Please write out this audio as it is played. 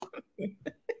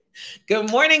Good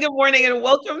morning, and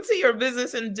welcome to your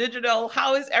business in digital.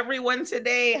 How is everyone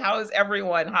today? How is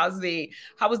everyone? How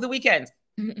was the weekend?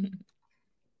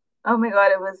 Oh my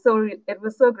God, it was so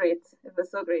great. It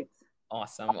was so great.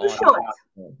 Awesome, Too awesome, short.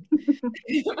 awesome.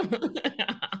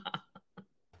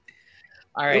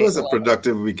 All It right, was a well,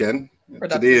 productive weekend. Today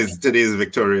productive. is today is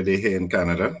Victoria Day here in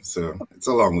Canada, so it's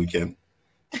a long weekend.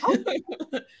 Oh,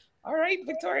 All right,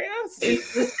 Victoria.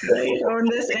 Is this great on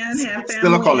this end? Have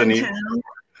Still a family in colony. town?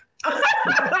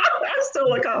 I'm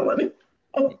still a colony.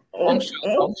 Oh, Long oh, shot,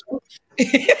 oh. long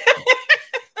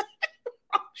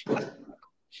shot.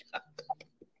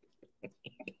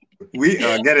 We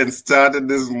are getting started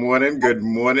this morning. Good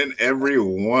morning,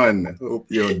 everyone. Hope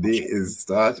your day is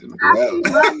starting well.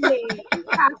 happy Monday.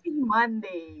 Happy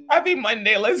Monday. Happy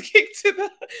Monday. Let's kick to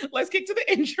the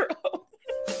intro.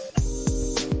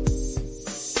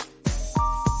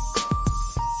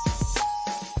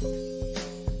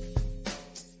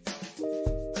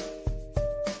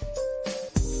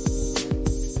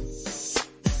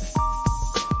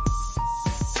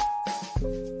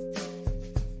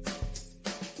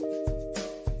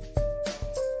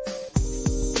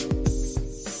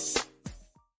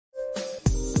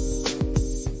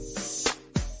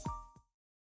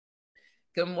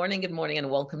 Good morning, and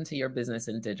welcome to Your Business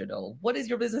in Digital. What is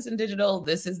Your Business in Digital?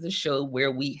 This is the show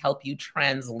where we help you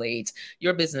translate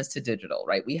your business to digital,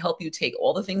 right? We help you take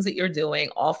all the things that you're doing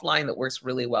offline that works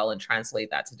really well and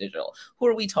translate that to digital. Who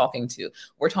are we talking to?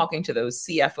 We're talking to those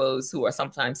CFOs who are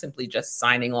sometimes simply just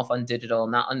signing off on digital,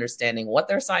 not understanding what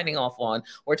they're signing off on.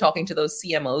 We're talking to those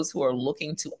CMOs who are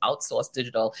looking to outsource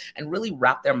digital and really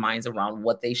wrap their minds around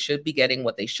what they should be getting,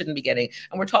 what they shouldn't be getting.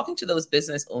 And we're talking to those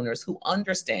business owners who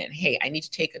understand, hey, I need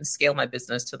to take and scale my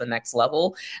business to the next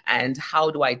level. And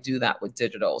how do I do that with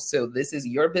digital? So this is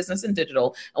Your Business in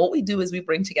Digital. And what we do is we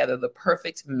bring together the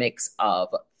perfect mix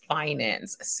of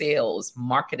finance, sales,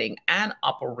 marketing, and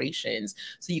operations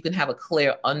so you can have a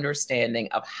clear understanding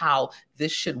of how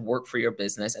this should work for your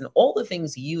business and all the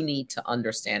things you need to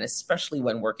understand, especially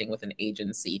when working with an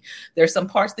agency. There's some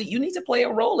parts that you need to play a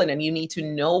role in, and you need to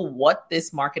know what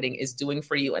this marketing is doing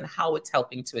for you and how it's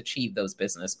helping to achieve those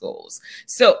business goals.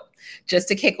 So just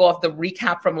to kick off the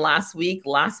recap from last week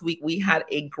we had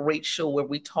a great show where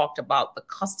we talked about the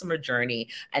customer journey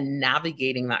and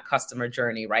navigating that customer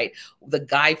journey, right? The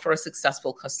guide for a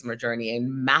successful customer journey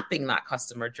and mapping that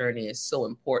customer journey is so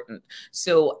important.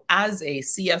 So as a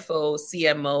CFO,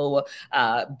 CMO,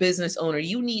 business owner,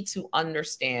 you need to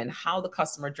understand how the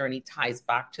customer journey ties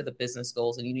back to the business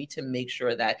goals, and you need to make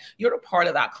sure that you're a part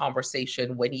of that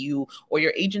conversation when you or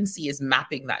your agency is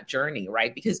mapping that journey,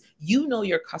 right? Because you know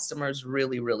your customers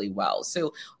really, really well.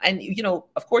 So, and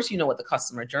of course, you know what the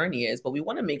customer journey is, but we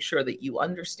want to make sure that you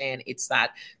understand it's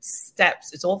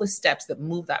all the steps that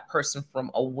move that person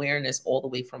from awareness all the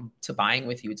way from to buying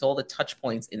with you. It's all the touch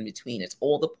points in between. It's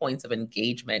all the points of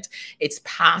engagement. It's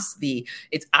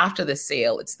after the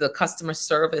sale. It's the customer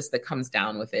service that comes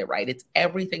down with it, right? It's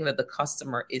everything that the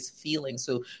customer is feeling.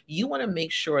 So you want to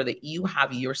make sure that you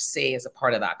have your say as a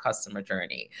part of that customer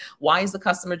journey. Why is the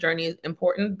customer journey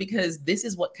important? Because this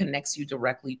is what connects you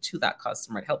directly to that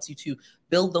customer. It helps you to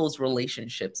build those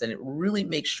relationships, and it really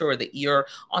makes sure that you're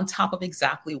on top of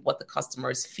exactly what the customer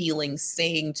is feeling,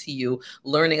 saying to you,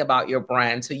 learning about your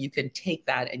brand, so you can take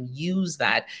that and use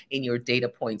that in your data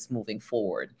points moving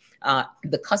forward.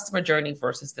 The customer journey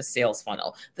versus the sales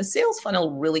funnel. The sales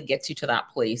funnel really gets you to that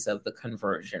place of the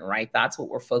conversion, right? That's what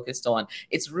we're focused on.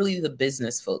 It's really the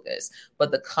business focus.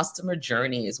 But the customer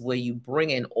journey is where you bring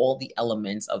in all the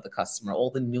elements of the customer,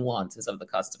 all the nuances of the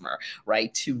customer,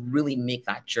 right? To really make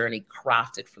that journey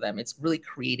crafted for them. It's really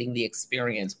creating the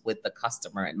experience with the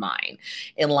customer in mind.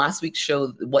 In last week's show,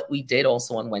 what we did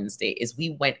also on Wednesday is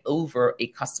we went over a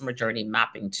customer journey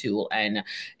mapping tool, and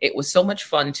it was so much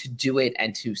fun to do it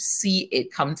and to see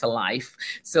it come to life.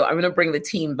 So I'm going to bring the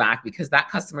team back because that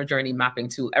customer journey mapping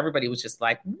tool, everybody was just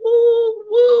like, woo,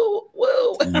 woo,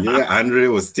 woo. Yeah, Andre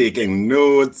was taking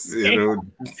notes.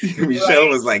 Michelle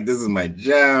was like, "This is my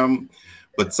jam."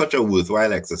 But such a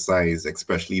worthwhile exercise,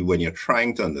 especially when you're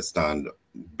trying to understand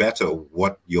better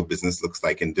what your business looks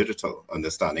like in digital,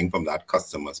 understanding from that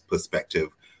customer's perspective,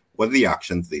 what are the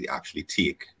actions they actually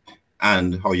take,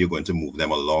 and how you're going to move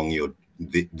them along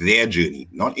their journey,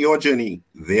 not your journey,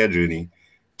 their journey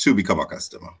to become a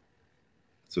customer.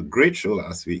 So great show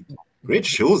last week. Great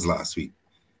shows last week.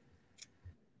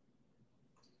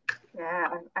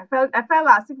 Yeah, I felt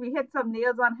last week we hit some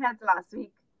nails on heads last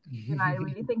week. I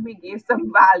really think we gave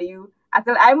some value.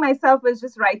 I myself was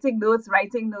just writing notes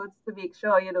to make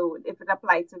sure, if it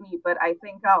applied to me. But I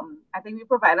think we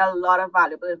provide a lot of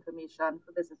valuable information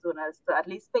for business owners to at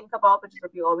least think about, which is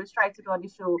what we always try to do on the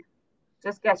show.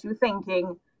 just get you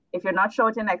thinking. If you're not sure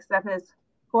what your next step is,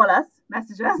 call us,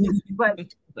 message us. But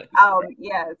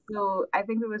yeah, so I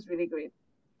think it was really great.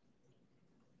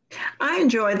 I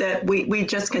enjoy that we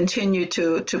just continue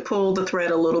to pull the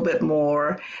thread a little bit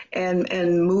more and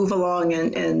move along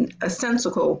in a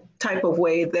sensical type of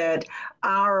way that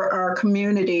our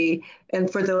community,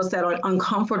 and for those that are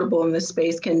uncomfortable in this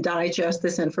space, can digest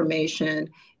this information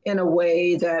in a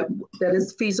way that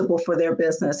is feasible for their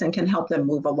business and can help them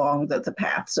move along the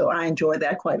path. So I enjoy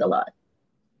that quite a lot.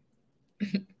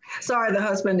 Sorry, the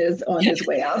husband is on his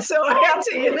way out, so I have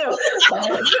to,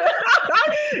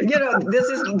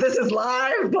 this is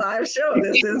live show.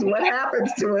 This is what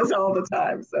happens to us all the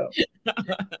time. So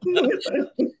I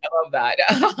love that.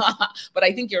 But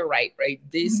I think you're right?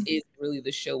 This is really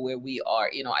the show where we are.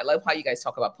 I love how you guys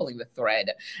talk about pulling the thread,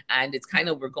 and it's kind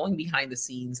of, we're going behind the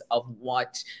scenes of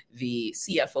what the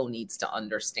CFO needs to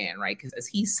understand, right? Because as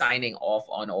he's signing off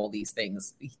on all these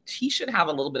things, he should have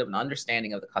a little bit of an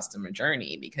understanding of the customer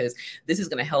journey, because this is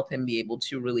going to help him be able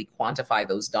to really quantify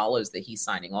those dollars that he's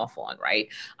signing off on, right?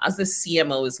 As the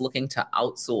CMO is looking to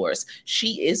outsource,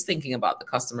 she is thinking about the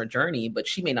customer journey, but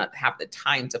she may not have the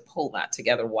time to pull that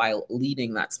together while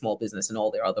leading that small business and all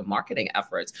their other marketing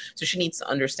efforts. So she needs to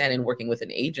understand, in working with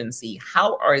an agency,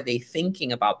 how are they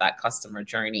thinking about that customer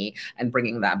journey and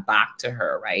bringing that back to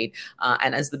her, right?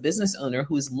 And as the business owner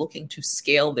who is looking to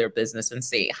scale their business and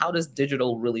say, how does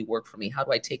digital really work for me? How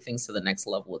do I take things to the next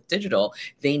level with digital?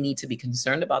 They need to be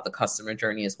concerned about the customer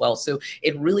journey as well. So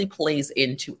it really plays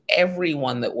into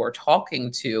everyone that we're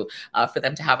talking to for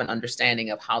them to have an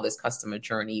understanding of how this customer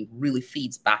journey really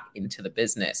feeds back into the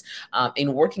business.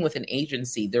 In working with an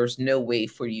agency, there's no way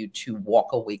for you to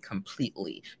walk away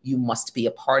completely. You must be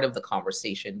a part of the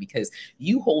conversation because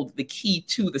you hold the key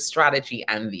to the strategy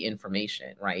and the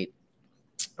information, right?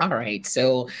 All right.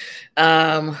 So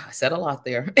I said a lot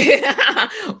there,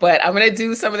 but I'm going to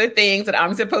do some of the things that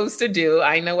I'm supposed to do.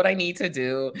 I know what I need to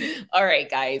do. All right,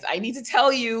 guys, I need to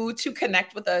tell you to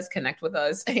connect with us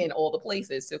in all the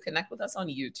places. So connect with us on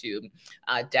YouTube.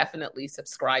 Definitely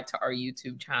subscribe to our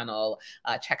YouTube channel.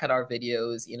 Check out our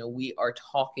videos. We are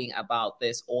talking about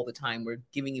this all the time. We're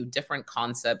giving you different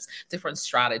concepts, different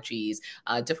strategies,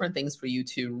 different things for you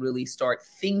to really start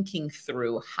thinking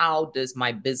through. How does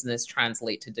my business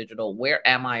translate to digital? Where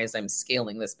am I as I'm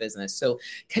scaling this business? So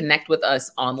connect with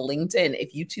us on LinkedIn.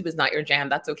 If YouTube is not your jam,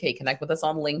 that's okay. Connect with us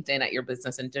on LinkedIn at Your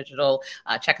Business in Digital.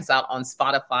 Check us out on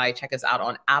Spotify. Check us out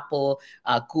on Apple,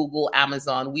 Google,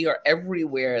 Amazon. We are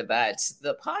everywhere that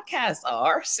the podcasts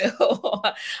are. So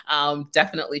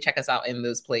definitely check us out in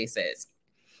those places.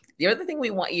 The other thing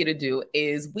we want you to do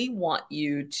is we want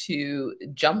you to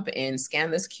jump in, scan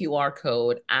this QR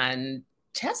code, and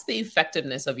test the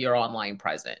effectiveness of your online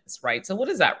presence, right? So what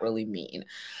does that really mean?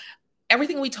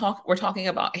 Everything we're talking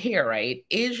about here, right?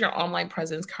 Is your online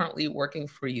presence currently working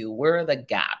for you? Where are the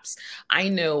gaps? I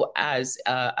know as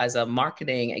a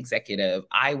marketing executive,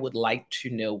 I would like to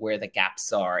know where the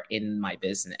gaps are in my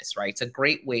business, right? It's a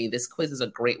great way. This quiz is a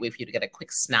great way for you to get a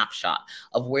quick snapshot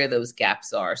of where those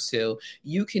gaps are. So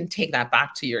you can take that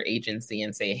back to your agency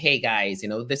and say, hey guys,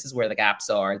 this is where the gaps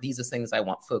are. These are things I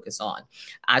want focus on.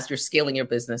 As you're scaling your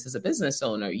business as a business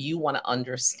owner, you want to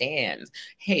understand,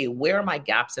 hey, where are my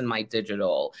gaps in my digital?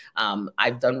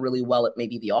 I've done really well at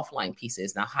maybe the offline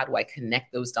pieces. Now, how do I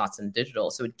connect those dots in digital?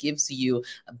 So it gives you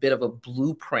a bit of a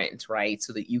blueprint, right?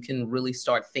 So that you can really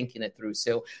start thinking it through.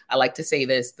 So I like to say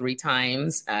this 3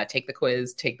 times, take the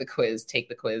quiz, take the quiz, take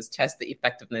the quiz, test the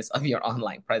effectiveness of your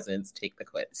online presence, take the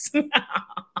quiz.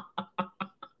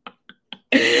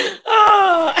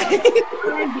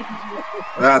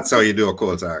 That's how you do a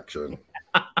call to action.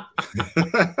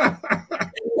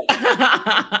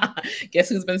 Guess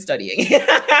who's been studying?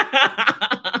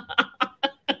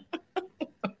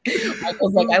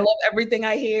 Michael's like, I love everything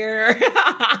I hear.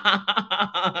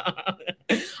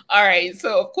 All right.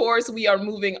 So, of course, we are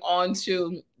moving on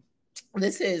to,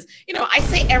 this is, I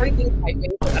say everything is my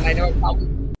favorite, and I know I probably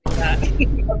that. Okay,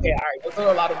 all right. Those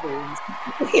are a lot of booms.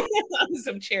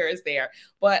 Some chairs there.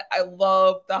 But I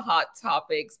love the hot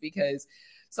topics because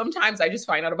sometimes I just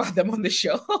find out about them on the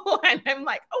show and I'm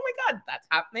like, oh my God, that's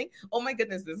happening. Oh my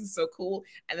goodness, this is so cool.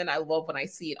 And then I love when I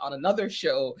see it on another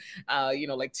show,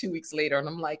 like 2 weeks later. And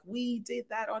I'm like, we did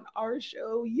that on our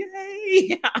show.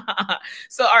 Yay.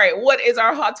 So, all right, what is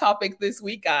our hot topic this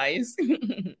week, guys?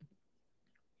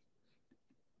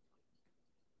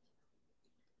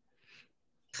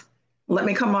 Let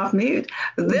me come off mute.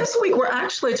 This week, we're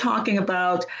actually talking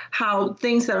about how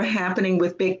things that are happening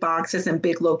with big boxes and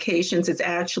big locations is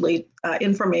actually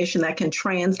information that can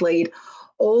translate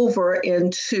over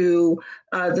into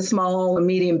the small and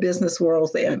medium business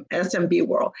world, the SMB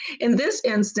world. In this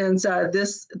instance,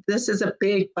 this is a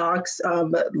big box,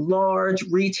 large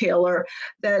retailer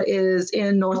that is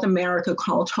in North America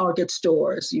called Target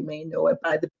Stores. You may know it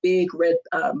by the big red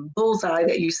bullseye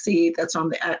that you see that's on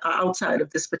the outside of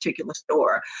this particular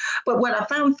store. But what I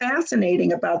found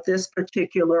fascinating about this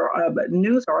particular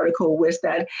news article was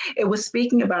that it was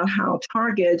speaking about how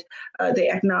Target, they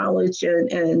acknowledged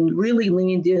and really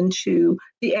leaned into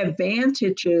the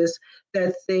advantages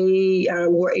that they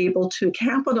were able to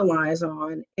capitalize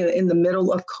on in the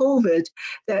middle of COVID,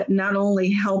 that not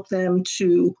only helped them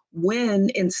to win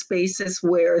in spaces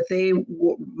where they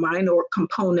were minor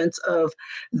components of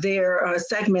their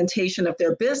segmentation of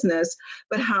their business,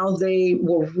 but how they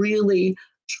were really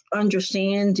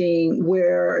understanding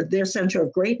where their center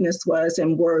of greatness was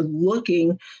and were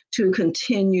looking to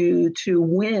continue to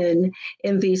win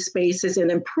in these spaces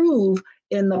and improve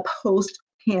in the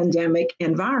post-pandemic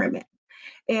environment.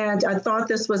 And I thought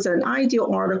this was an ideal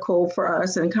article for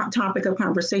us and topic of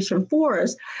conversation for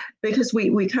us, because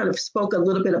we kind of spoke a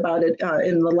little bit about it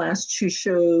in the last two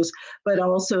shows, but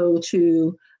also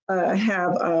to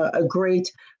have a great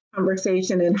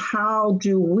conversation and how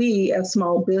do we as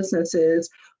small businesses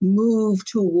move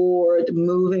toward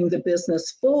moving the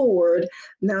business forward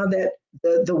now that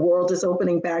the world is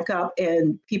opening back up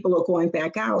and people are going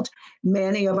back out.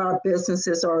 Many of our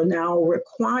businesses are now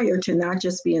required to not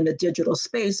just be in the digital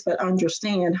space, but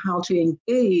understand how to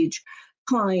engage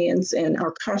clients and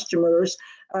our customers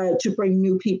to bring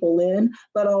new people in,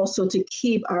 but also to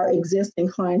keep our existing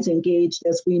clients engaged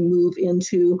as we move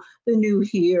into the new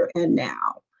here and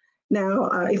now. Now,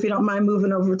 if you don't mind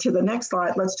moving over to the next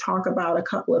slide, let's talk about a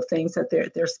couple of things that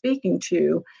they're speaking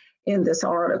to in this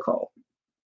article.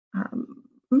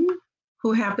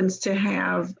 Who happens to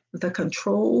have the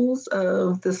controls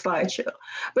of the slideshow?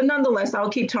 But nonetheless, I'll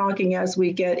keep talking as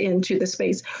we get into the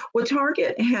space. What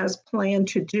Target has planned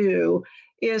to do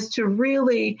is to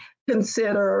really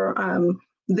consider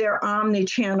their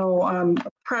omni-channel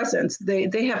presence.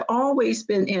 They have always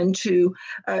been into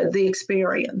the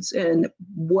experience and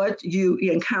what you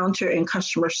encounter in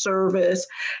customer service.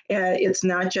 It's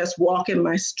not just walk in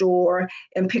my store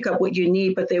and pick up what you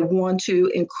need, but they want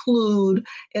to include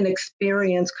an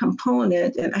experience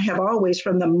component. And I have always,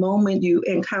 from the moment you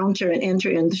encounter and enter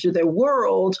into their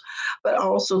world, but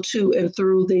also to and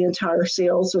through the entire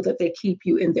sales so that they keep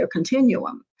you in their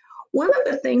continuum. One of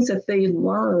the things that they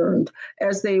learned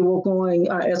as they were going,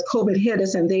 as COVID hit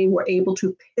us and they were able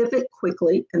to pivot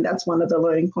quickly, and that's one of the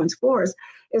learning points for us,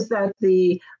 is that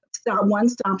the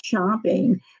one-stop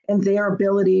shopping and their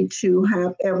ability to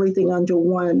have everything under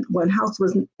one house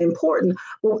was important.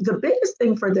 Well, the biggest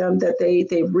thing for them that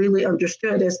they really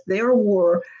understood is there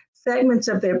were segments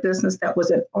of their business that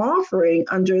was an offering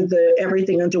under the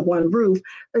everything under one roof,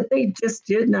 but they just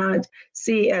did not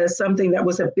see as something that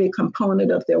was a big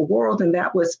component of their world, and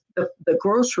that was the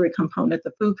grocery component,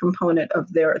 the food component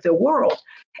of their world.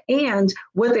 And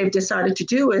what they've decided to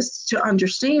do is to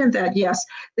understand that, yes,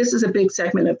 this is a big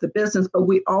segment of the business, but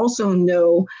we also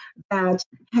know that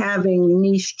having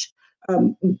niched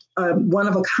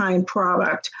one-of-a-kind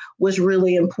product was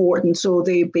really important. So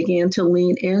they began to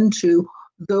lean into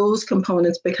those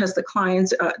components because the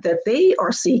clients that they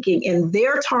are seeking in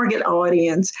their target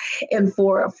audience and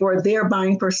for their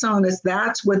buying personas,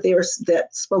 that's what that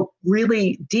spoke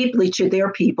really deeply to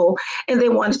their people, and they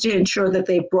wanted to ensure that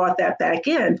they brought that back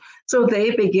in. So they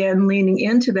began leaning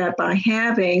into that by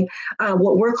having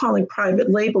what we're calling private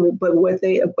label,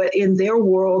 but in their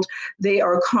world they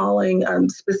are calling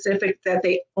specific that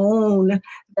they own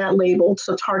that label.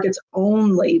 So Target's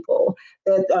own label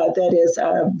that is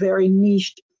very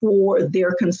niche for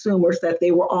their consumers that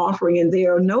they were offering, and they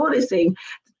are noticing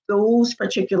those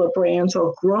particular brands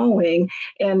are growing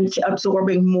and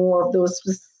absorbing more of those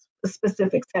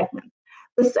specific segments.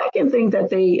 The second thing that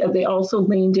they also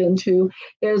leaned into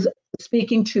is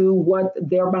speaking to what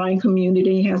their buying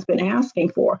community has been asking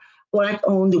for.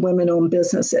 Black-owned, women-owned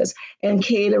businesses, and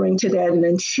catering to that and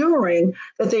ensuring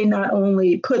that they not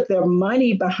only put their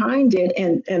money behind it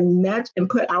and met and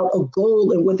put out a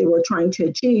goal in what they were trying to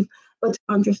achieve, but to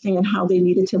understand how they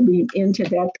needed to lean into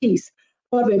that piece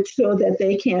of it so that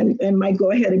they can, and might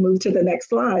go ahead and move to the next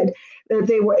slide, that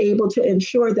they were able to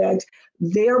ensure that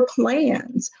their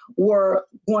plans were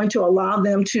going to allow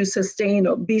them to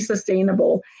be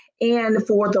sustainable, and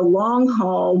for the long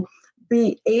haul,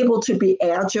 be able to be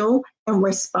agile and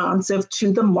responsive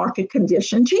to the market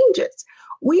condition changes.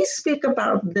 we speak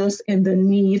about this in the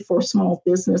need for small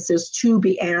businesses to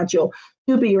be agile,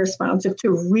 to be responsive,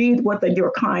 to read what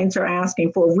your clients are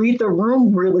asking for, read the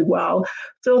room really well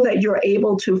so that you're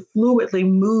able to fluidly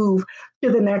move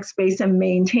to the next space and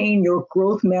maintain your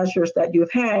growth measures that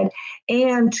you've had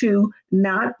and to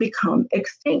not become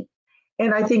extinct.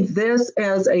 And I think this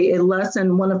as a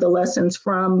lesson, one of the lessons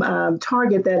from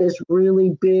Target that is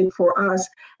really big for us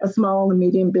as small and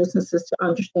medium businesses to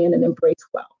understand and embrace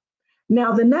well.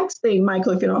 Now, the next thing,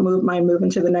 Michael, if you don't mind moving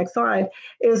to the next slide,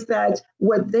 is that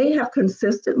what they have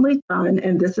consistently done,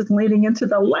 and this is leading into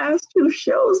the last two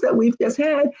shows that we've just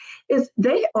had, is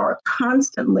they are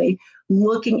constantly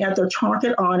looking at their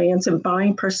target audience and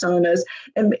buying personas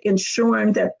and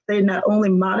ensuring that they not only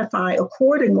modify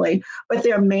accordingly, but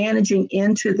they're managing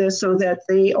into this so that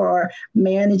they are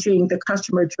managing the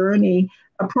customer journey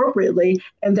appropriately,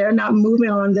 and they're not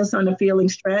moving on this on a feeling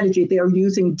strategy. They're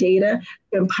using data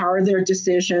to empower their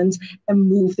decisions and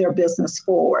move their business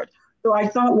forward. So I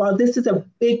thought, while this is a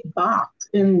big box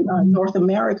in North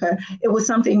America, it was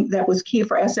something that was key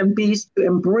for SMBs to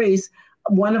embrace.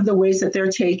 One of the ways that they're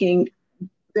taking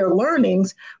their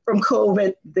learnings from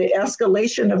COVID, the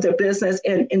escalation of their business,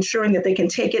 and ensuring that they can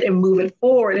take it and move it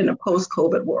forward in a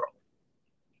post-COVID world.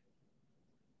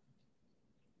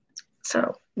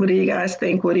 So what do you guys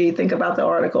think? What do you think about the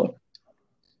article?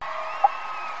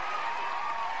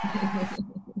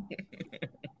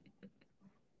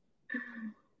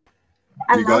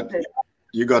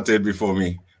 You got it before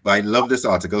me. But I love this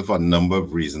article for a number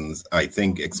of reasons. I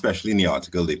think, especially in the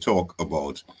article, they talk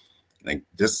about, like,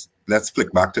 just let's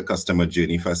flick back to customer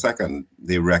journey for a second.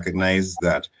 They recognize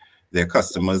that their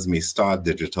customers may start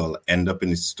digital, end up in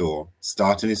the store,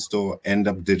 start in the store, end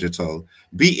up digital,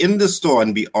 be in the store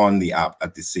and be on the app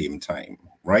at the same time,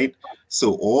 right?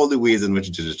 So all the ways in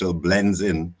which digital blends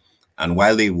in, and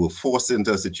while they were forced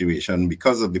into a situation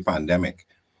because of the pandemic,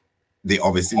 they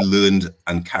obviously learned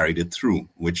and carried it through,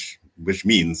 which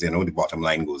means, the bottom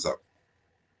line goes up.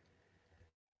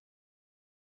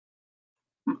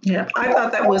 Yeah, I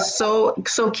thought that was so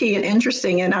key and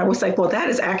interesting. And I was like, well, that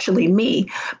is actually me,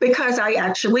 because I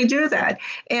actually do that.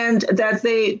 And that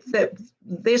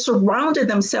they surrounded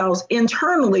themselves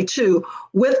internally too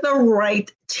with the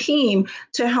right team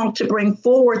to help to bring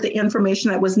forward the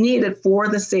information that was needed for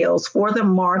the sales, for the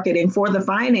marketing, for the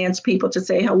finance people to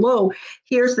say, hello,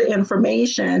 here's the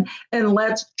information and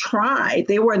let's try.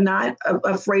 They were not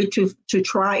afraid to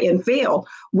try and fail,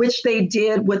 which they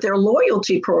did with their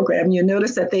loyalty program. You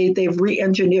notice that they've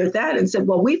re-engineered that and said,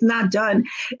 well, we've not done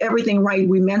everything right.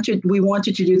 We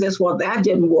wanted to do this. Well, that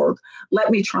didn't work. Let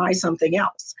me try something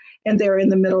else. And they're in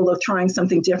the middle of trying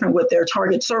something different with their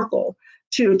target circle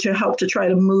to help to try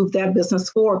to move that business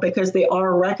forward, because they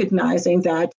are recognizing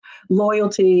that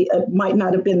loyalty might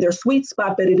not have been their sweet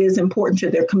spot, but it is important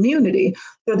to their community.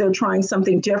 So they're trying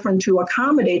something different to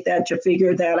accommodate that, to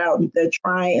figure that out, and they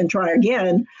try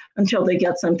again until they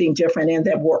get something different and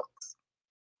that works.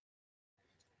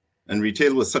 And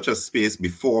retail was such a space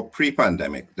before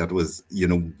pre-pandemic that was,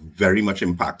 very much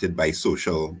impacted by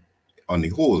social on the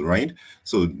whole, right?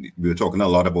 So we were talking a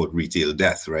lot about retail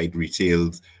death, right?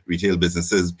 Retail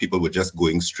businesses, people were just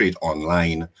going straight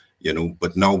online,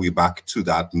 but now we're back to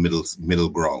that middle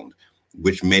ground,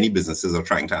 which many businesses are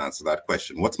trying to answer that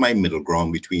question. What's my middle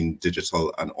ground between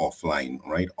digital and offline,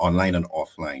 right? Online and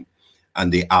offline.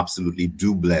 And they absolutely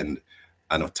do blend.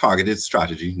 And a targeted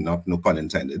strategy, no pun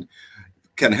intended,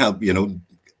 can help,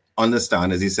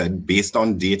 understand, as you said, based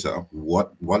on data,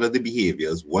 what are the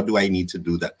behaviors? What do I need to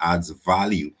do that adds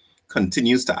value,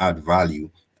 continues to add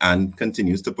value, and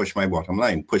continues to push my bottom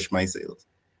line, push my sales?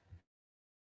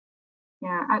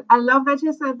 Yeah, I love that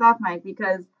you said that, Mike,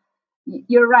 because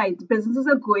you're right. Businesses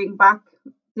are going back.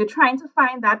 They're trying to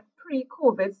find that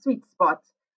pre-COVID sweet spot,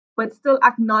 but still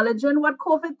acknowledging what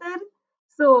COVID did.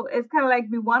 So it's kind of like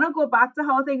we want to go back to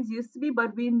how things used to be,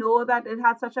 but we know that it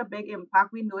had such a big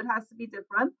impact. We know it has to be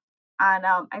different. And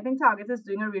I think Target is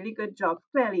doing a really good job,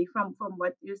 clearly, from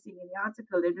what you're seeing in the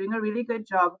article. They're doing a really good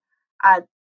job at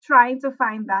trying to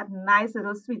find that nice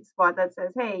little sweet spot that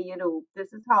says, hey,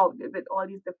 this is how, with all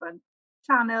these different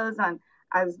channels. And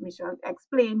as Michelle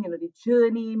explained, the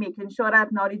journey, making sure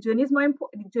that now the journey is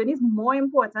more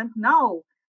important now.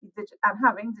 And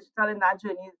having digital in that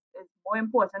journey is more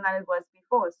important than it was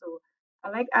before. So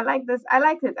I like this. I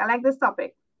like it. I like this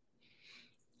topic.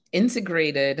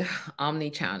 Integrated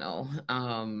omni-channel.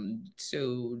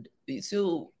 So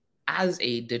as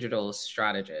a digital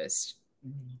strategist,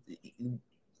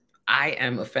 I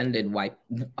am offended by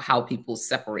how people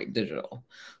separate digital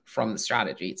from the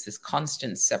strategy. It's this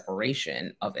constant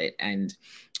separation of it. And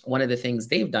one of the things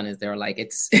they've done is they're like,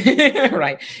 it's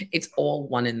right, it's all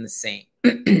one and the same.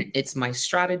 It's my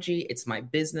strategy, it's my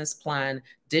business plan.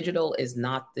 Digital is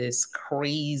not this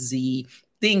crazy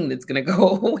thing that's going to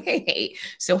go away.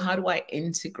 So how do I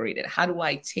integrate it? How do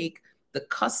I take the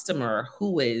customer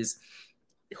who is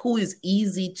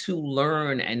easy to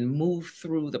learn and move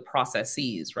through the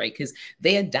processes, right? Because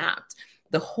they adapt.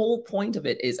 The whole point of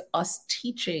it is us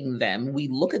teaching them. We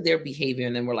look at their behavior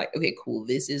and then we're like, okay, cool.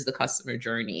 This is the customer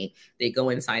journey. They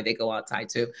go inside, they go outside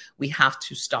too. We have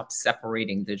to stop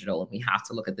separating digital, and we have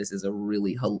to look at this as a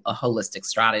really a holistic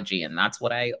strategy. And that's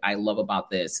what I love about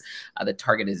this, that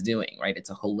Target is doing, right? It's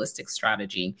a holistic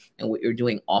strategy, and what you're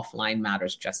doing offline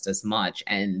matters just as much.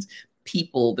 And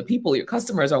the people, your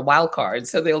customers are wild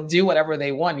cards. So they'll do whatever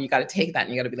they want. You got to take that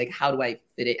and you got to be like, how do I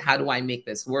fit it? How do I make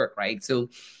this work? Right. So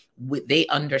they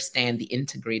understand the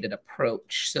integrated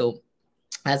approach. So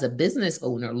as a business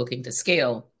owner looking to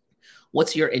scale,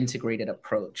 what's your integrated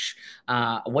approach?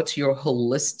 What's your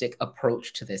holistic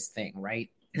approach to this thing?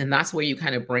 Right. And that's where you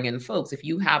kind of bring in folks. If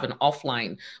you have an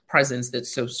offline presence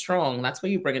that's so strong, that's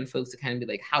where you bring in folks to kind of be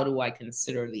like, how do I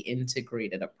consider the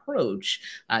integrated approach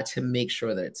to make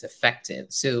sure that it's effective?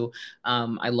 So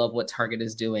I love what Target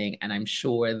is doing. And I'm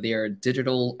sure their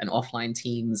digital and offline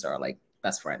teams are like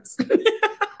best friends.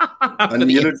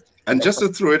 And just to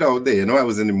throw it out there, I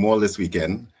was in the mall this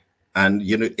weekend, and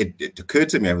it occurred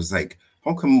to me, I was like,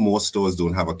 how come most stores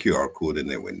don't have a QR code in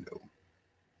their window?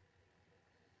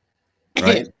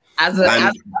 Right? as a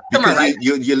customer, because right?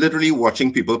 you're literally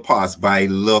watching people pass by,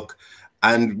 look,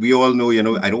 and we all know,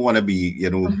 I don't want to be,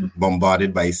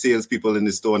 bombarded by salespeople in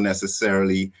the store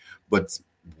necessarily, but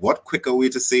what quicker way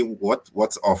to say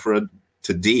what's offered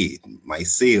today, my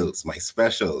sales, my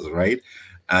specials, right?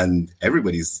 And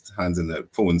everybody's hands in their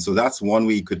phone. So that's one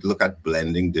way you could look at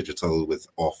blending digital with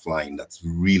offline. That's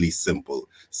really simple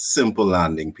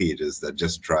landing pages that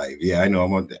just drive. Yeah, I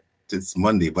know it's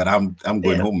Monday, but I'm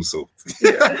going home, so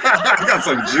I got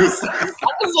some juice. I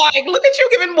was like, look at you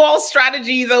giving mall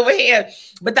strategies over here.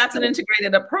 But that's an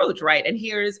integrated approach, right? And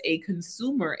here's a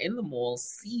consumer in the mall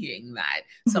seeing that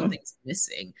something's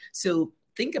missing. So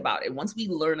think about it. Once we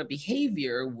learn a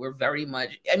behavior, we're very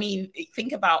much,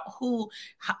 think about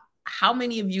how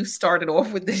many of you started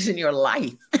off with this in your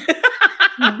life?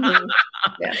 Mm-hmm.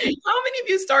 Yeah. How many of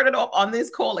you started off on this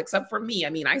call, except for me?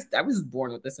 I was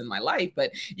born with this in my life,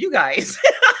 but you guys.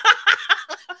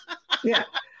 Yeah.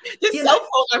 This cell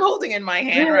phone I'm holding in my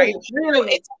hand, right?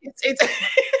 Really.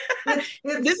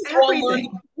 This is all learned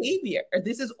behavior.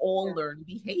 This is all learned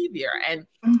behavior. And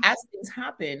as things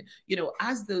happen,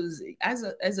 as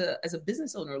a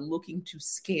business owner looking to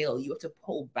scale, you have to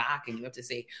pull back and you have to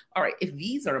say, all right, if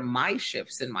these are my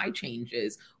shifts and my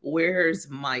changes, where's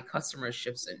my customer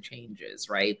shifts and changes,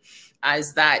 right?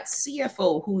 As that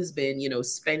CFO who's been,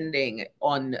 spending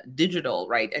on digital,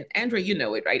 right? And Andrea,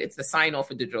 it, right? It's the sign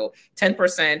off of digital,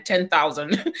 10%,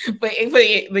 10,000 for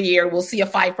the year, we'll see a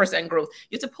 5% growth.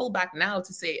 You have to pull back now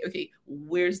to say, okay,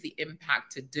 where's the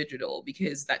impact to digital?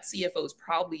 Because that CFO is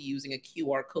probably using a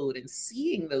QR code and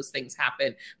seeing those things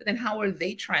happen, but then how are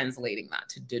they translating that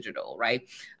to digital, right?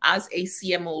 As a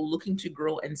CMO looking to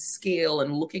grow and scale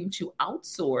and looking to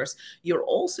outsource, you're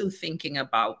also thinking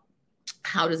about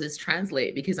how does this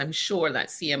translate? Because I'm sure that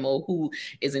CMO who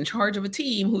is in charge of a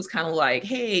team who's kind of like,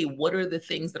 hey, what are the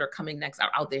things that are coming next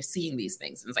are out there seeing these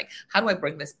things? And it's like, how do I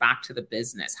bring this back to the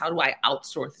business? How do I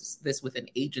outsource this with an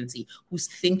agency who's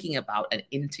thinking about an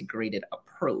integrated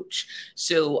approach?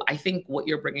 So I think what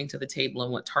you're bringing to the table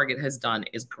and what Target has done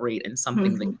is great, and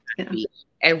something that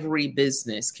every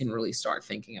business can really start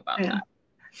thinking about that.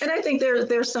 And I think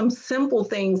there's some simple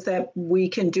things that we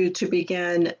can do to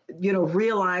begin,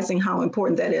 realizing how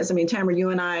important that is. Tamara, you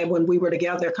and I, when we were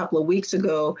together a couple of weeks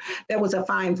ago, that was a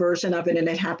fine version of it. And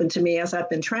it happened to me as I've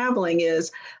been traveling,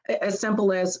 is as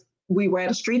simple as we were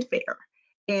at a street fair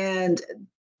and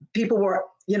people were,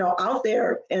 out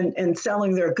there and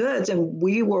selling their goods. And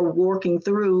we were working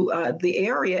through the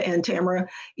area, and Tamara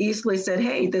easily said,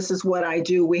 hey, this is what I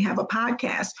do. We have a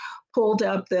podcast. Pulled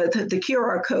up the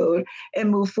QR code and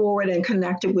moved forward and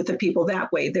connected with the people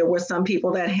that way. There were some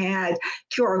people that had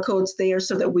QR codes there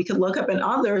so that we could look up, and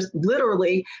others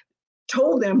literally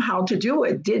told them how to do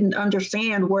it, didn't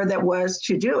understand where that was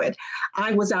to do it.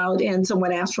 I was out and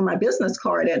someone asked for my business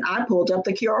card, and I pulled up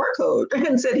the QR code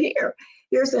and said,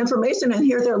 here's the information. And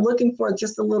here they're looking for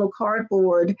just a little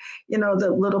cardboard,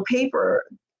 the little paper,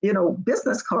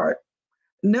 business card.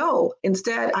 No,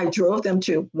 instead I drove them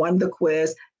to the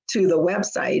quiz, to the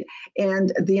website,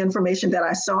 and the information that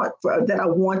I sought that I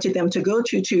wanted them to go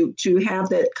to have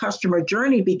that customer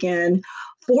journey begin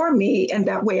for me. And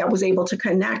that way I was able to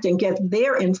connect and get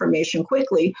their information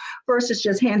quickly versus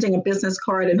just handing a business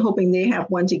card and hoping they have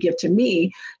one to give to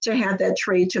me to have that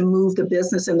trade to move the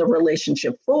business and the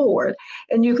relationship forward.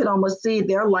 And you could almost see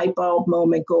their light bulb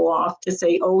moment go off to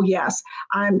say, oh, yes,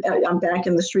 I'm back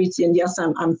in the streets, and yes,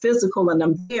 I'm physical and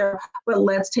I'm there, but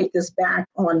let's take this back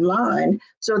online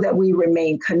so that we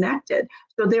remain connected.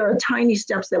 So there are tiny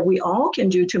steps that we all can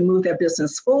do to move that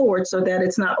business forward so that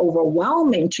it's not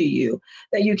overwhelming to you,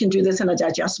 that you can do this in a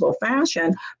digestible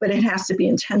fashion, but it has to be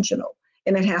intentional.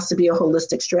 And it has to be a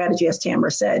holistic strategy, as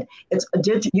Tamara said. It's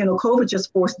COVID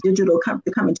just forced digital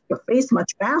to come into your face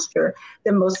much faster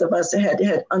than most of us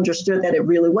had understood that it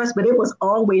really was. But it was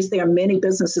always there. Many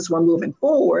businesses were moving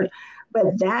forward,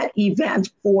 but that event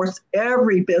forced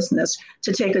every business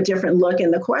to take a different look.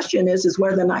 And the question is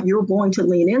whether or not you're going to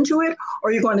lean into it,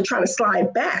 or you're going to try to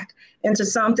slide back into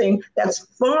something that's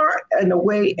far and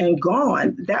away and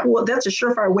gone. That's a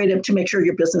surefire way to make sure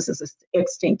your business is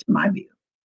extinct, in my view.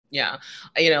 Yeah.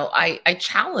 I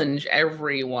challenge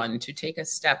everyone to take a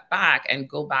step back and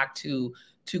go back to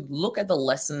look at the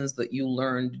lessons that you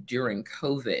learned during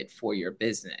COVID for your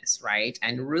business, right?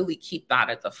 And really keep that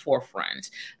at the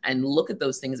forefront and look at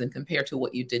those things and compare to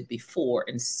what you did before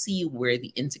and see where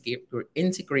the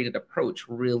integrated approach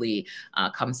really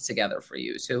comes together for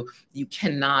you. So you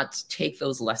cannot take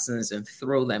those lessons and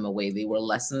throw them away. They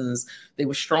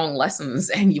were strong lessons,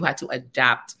 and you had to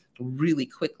adapt really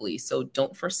quickly. So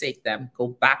don't forsake them. Go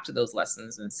back to those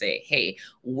lessons and say, hey,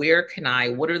 what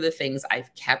are the things I've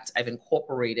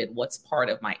incorporated? What's part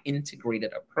of my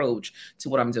integrated approach to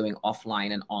what I'm doing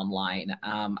offline and online?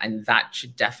 And that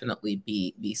should definitely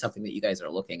be something that you guys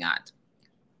are looking at.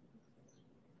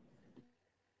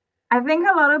 I think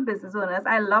a lot of business owners,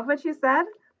 I love what you said,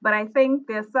 but I think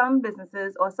there's some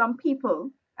businesses or some people,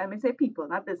 I may say people,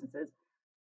 not businesses,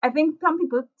 I think some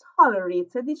people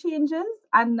tolerated the changes,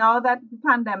 and now that the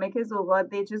pandemic is over,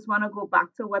 they just want to go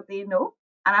back to what they know.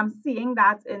 And I'm seeing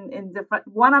that in different,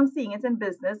 I'm seeing it in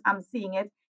business. I'm seeing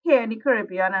it here in the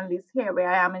Caribbean, at least here where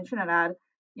I am in Trinidad.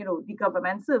 The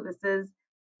government services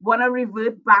want to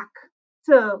revert back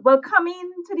to, come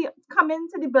into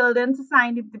the building to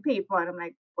sign the paper. And I'm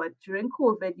like, but during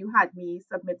COVID, you had me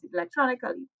submit it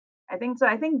electronically. I think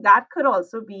that could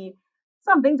also be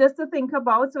something just to think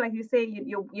about. So like you say,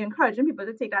 you're encouraging people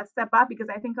to take that step back, because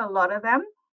I think a lot of them,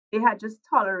 they had just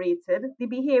tolerated the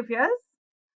behaviors,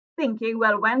 thinking,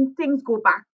 well, when things go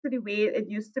back to the way it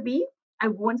used to be, I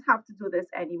won't have to do this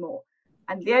anymore.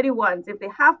 And they're the ones, if they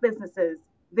have businesses,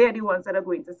 they're the ones that are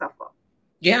going to suffer.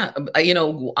 Yeah.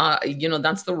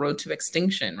 That's the road to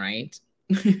extinction, right?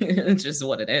 It's just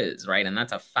what it is, right? And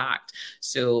that's a fact.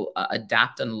 So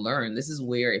adapt and learn. This is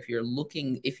where, if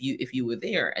you were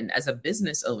there, and as a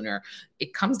business owner,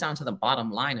 it comes down to the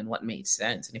bottom line and what made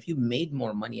sense. And if you made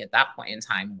more money at that point in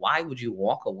time, why would you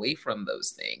walk away from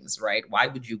those things, right? Why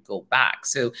would you go back?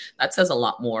 So that says a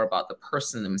lot more about the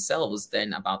person themselves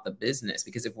than about the business.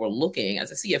 Because if we're looking,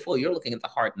 as a CFO, you're looking at the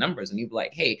hard numbers and you'd be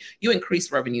like, hey, you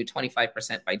increased revenue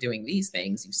 25% by doing these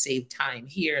things. You save time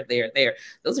here, there.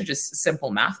 Those are just simple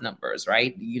math numbers,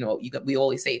 right? We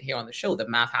always say it here on the show, that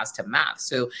math has to math.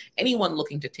 So anyone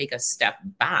looking to take a step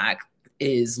back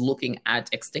is looking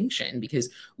at extinction, because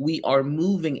we are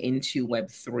moving into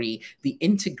Web3. The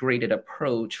integrated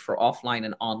approach for offline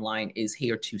and online is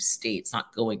here to stay. It's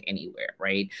not going anywhere,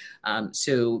 right?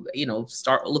 So,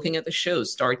 start looking at the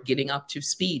shows, start getting up to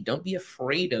speed. Don't be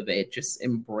afraid of it. Just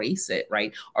embrace it,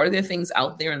 right? Are there things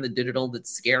out there in the digital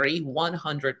that's scary?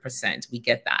 100%. We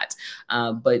get that.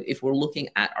 But if we're looking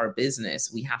at our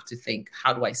business, we have to think,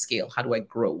 how do I scale? How do I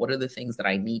grow? What are the things that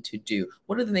I need to do?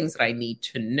 What are the things that I need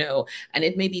to know? And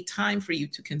it may be time for you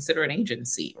to consider an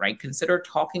agency, right? Consider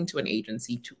talking to an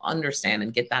agency to understand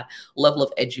and get that level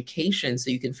of education so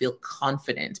you can feel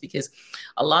confident, because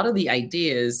a lot of the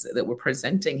ideas that we're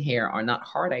presenting here are not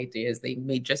hard ideas. They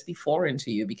may just be foreign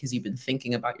to you because you've been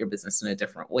thinking about your business in a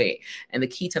different way. And the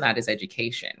key to that is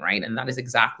education, right? And that is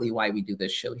exactly why we do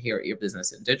this show here at Your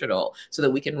Business in Digital, so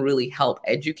that we can really help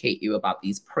educate you about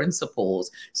these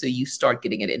principles so you start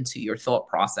getting it into your thought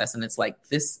process. And it's like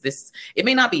this, it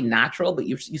may not be natural, but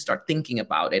you start thinking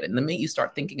about it. And the minute you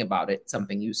start thinking about it,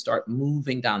 you start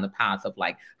moving down the path of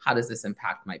like, how does this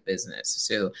impact my business?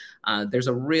 So there's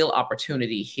a real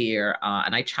opportunity here.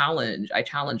 And I challenge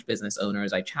business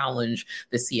owners. I challenge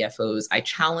the CFOs. I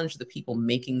challenge the people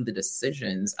making the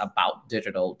decisions about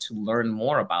digital to learn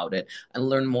more about it and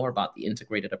learn more about the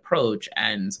integrated approach.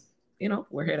 And,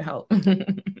 we're here to help.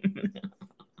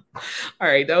 All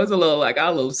right. That was I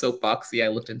got a little soapboxy. I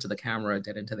looked into the camera,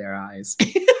 dead into their eyes.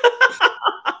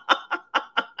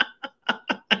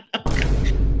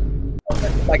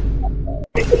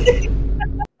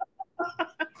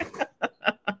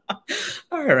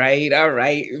 All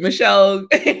right. Michelle,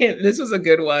 this was a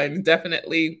good one.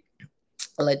 Definitely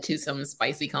led to some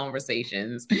spicy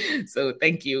conversations. So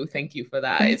thank you. Thank you for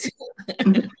that.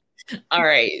 All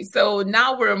right. So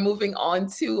now we're moving on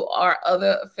to our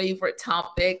other favorite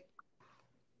topic.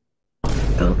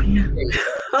 Oh, yeah.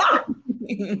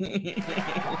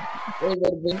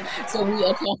 So we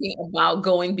are talking about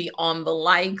going beyond the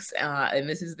likes, and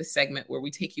this is the segment where we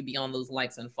take you beyond those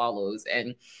likes and follows.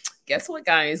 And guess what,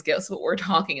 guys? Guess what we're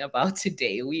talking about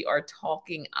today? We are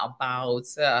talking about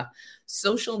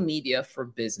social media for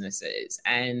businesses,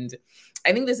 and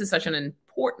I think this is such an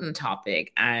important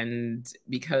topic, and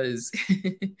because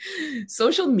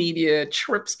social media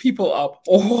trips people up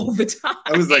all the time.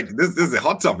 I was like, this is a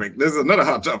hot topic. This is another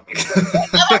hot topic.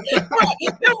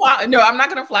 No, I'm not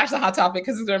going to flash the hot topic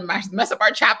because it's going to mess up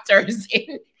our chapters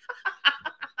in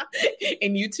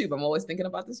YouTube. I'm always thinking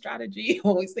about the strategy.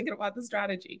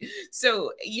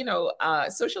 So,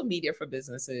 social media for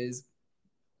businesses,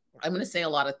 I'm going to say a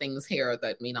lot of things here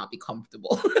that may not be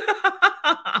comfortable.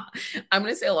 I'm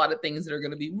going to say a lot of things that are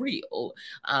going to be real,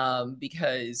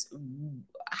 because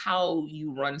how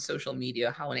you run social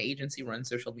media, how an agency runs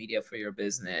social media for your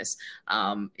business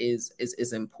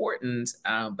is important.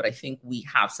 But I think we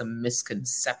have some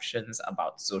misconceptions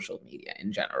about social media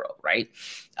in general, right?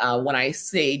 When I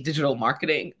say digital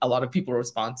marketing, a lot of people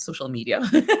respond social media.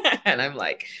 And I'm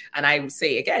like, and I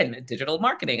say again, digital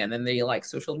marketing, and then they like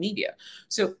social media.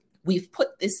 So we've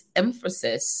put this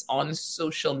emphasis on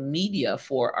social media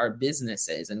for our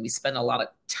businesses, and we spend a lot of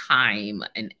time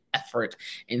and effort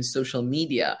in social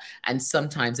media, and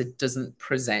sometimes it doesn't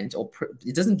present or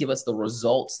it doesn't give us the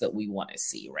results that we want to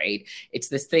see, right? It's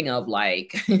this thing of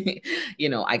like,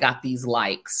 I got these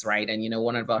likes, right? And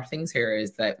one of our things here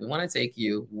is that we want to take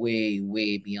you way,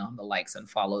 way beyond the likes and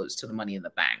follows to the money in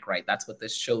the bank, right? That's what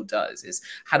this show does, is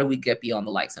how do we get beyond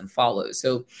the likes and follows?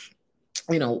 So,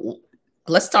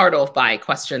 let's start off by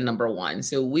question number one.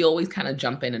 So we always kind of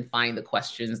jump in and find the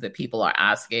questions that people are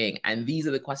asking. And these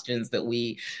are the questions that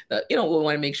we want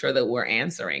to make sure that we're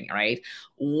answering, right?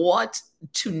 What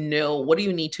do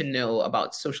you need to know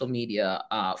about social media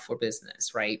for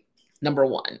business, right? Number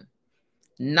one,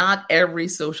 not every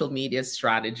social media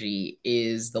strategy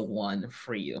is the one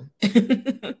for you.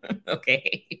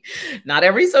 Okay. Not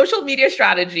every social media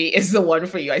strategy is the one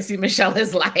for you. I see Michelle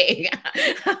is like,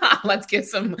 let's give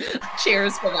some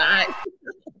cheers for that.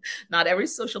 Not every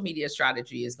social media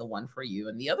strategy is the one for you.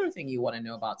 And the other thing you want to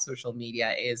know about social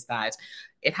media is that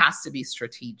it has to be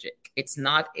strategic. It's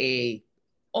not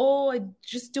I'm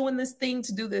just doing this thing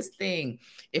to do this thing.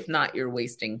 If not, you're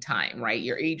wasting time, right?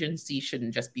 Your agency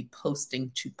shouldn't just be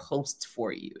posting to post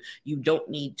for you. You don't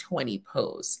need 20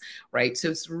 posts, right? So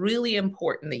it's really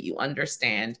important that you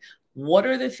understand what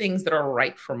are the things that are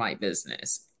right for my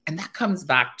business. And that comes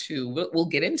back to, we'll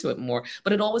get into it more,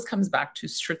 but it always comes back to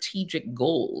strategic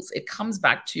goals. It comes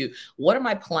back to, what are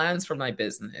my plans for my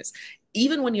business?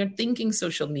 Even when you're thinking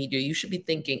social media, you should be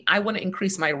thinking, I want to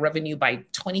increase my revenue by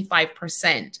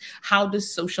 25%. How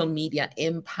does social media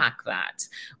impact that,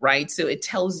 right? So it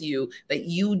tells you that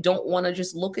you don't want to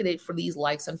just look at it for these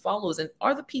likes and follows. And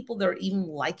are the people that are even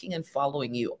liking and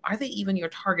following you, are they even your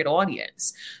target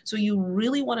audience? So you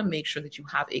really want to make sure that you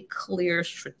have a clear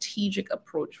strategic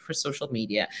approach for social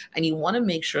media. And you want to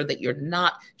make sure that you're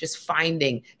not just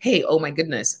finding, hey, oh my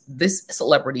goodness, this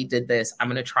celebrity did this, I'm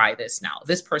going to try this now.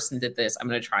 This person did this, I'm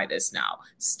going to try this now.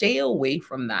 Stay away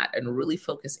from that and really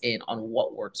focus in on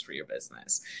what works for your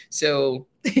business. So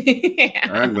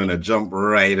I'm going to jump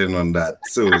right in on that.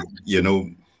 So,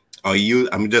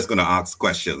 I'm just going to ask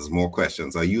more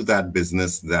questions. Are you that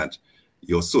business that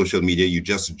your social media, you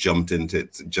just jumped into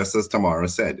it? Just as Tamara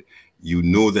said, you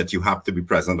know that you have to be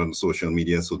present on social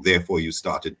media. So therefore you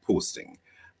started posting,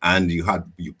 and you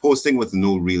posting with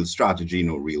no real strategy,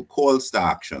 no real calls to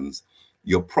actions.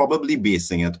 You're probably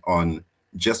basing it on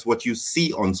just what you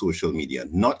see on social media,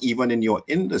 not even in your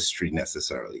industry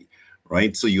necessarily,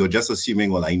 right? So you're just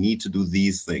assuming, well, I need to do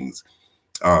these things.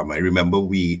 I remember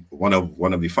one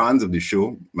of the fans of the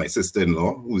show, my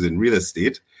sister-in-law, who's in real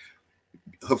estate,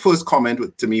 her first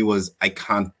comment to me was, I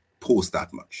can't post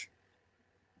that much,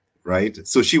 right?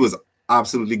 So she was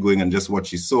absolutely going on just what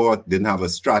she saw, didn't have a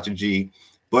strategy,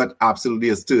 but absolutely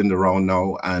has turned around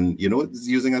now and, is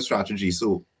using a strategy.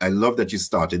 So I love that you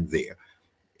started there.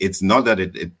 It's not that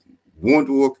it won't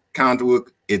work, can't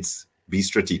work. It's be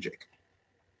strategic.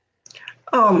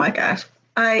 Oh my gosh.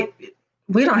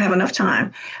 We don't have enough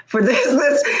time for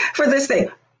this thing.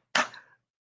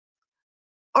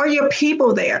 Are your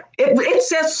people there? It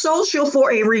says social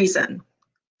for a reason.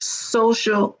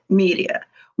 Social media.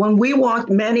 When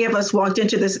many of us walked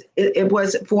into this, it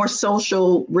was for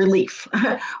social relief,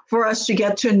 for us to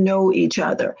get to know each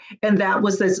other. And that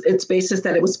was its basis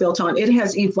that it was built on. It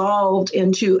has evolved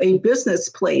into a business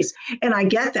place. And I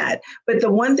get that. But the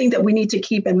one thing that we need to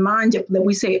keep in mind that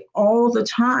we say all the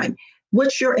time,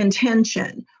 what's your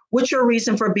intention? What's your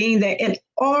reason for being there? And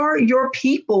are your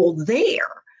people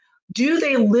there? Do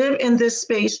they live in this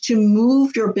space to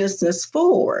move your business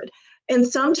forward? And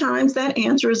sometimes that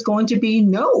answer is going to be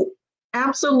no,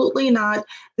 absolutely not.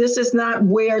 This is not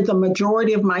where the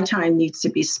majority of my time needs to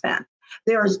be spent.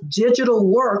 There's digital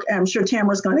work, I'm sure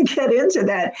Tamara's going to get into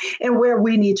that, and where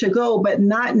we need to go, but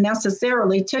not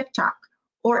necessarily TikTok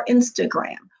or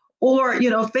Instagram or,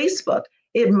 Facebook.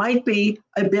 It might be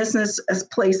a business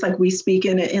place like we speak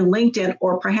in LinkedIn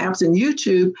or perhaps in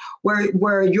YouTube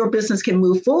where your business can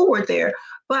move forward there.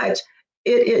 But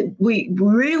we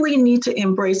really need to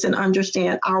embrace and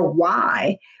understand our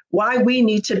why we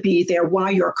need to be there, why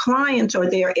your clients are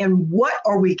there, and what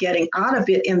are we getting out of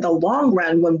it in the long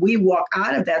run when we walk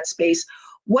out of that space.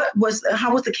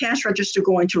 How was the cash register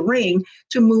going to ring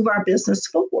to move our business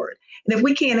forward? And if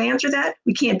we can't answer that,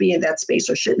 we can't be in that space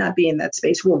or should not be in that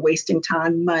space. We're wasting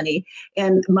time, money.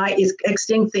 And my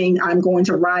extinct thing, I'm going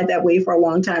to ride that wave for a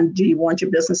long time. Do you want your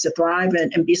business to thrive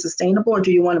and be sustainable, or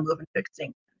do you want to move into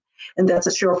extinction? And that's a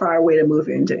surefire way to move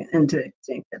into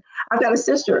extinction. I've got a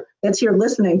sister that's here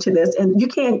listening to this, and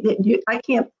I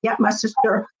can't get my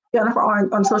sister Jennifer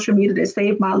on social media to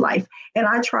save my life. And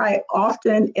I try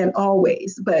often and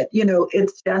always, but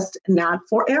it's just not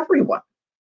for everyone.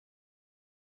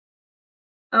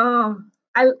 Oh,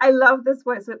 I love this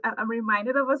voice. I'm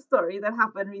reminded of a story that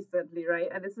happened recently, right?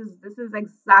 And this is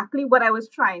exactly what I was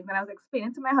trying when I was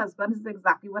explaining to my husband. This is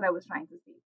exactly what I was trying to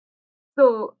say.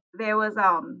 So there was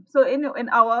so in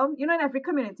our in every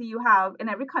community in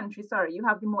every country, you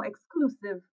have the more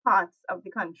exclusive parts of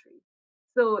the country.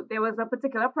 So there was a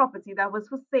particular property that was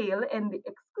for sale in the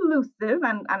exclusive,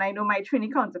 and I know my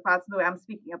Trini counterparts know what I'm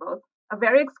speaking about, a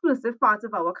very exclusive part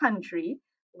of our country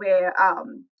where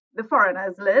the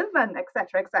foreigners live, and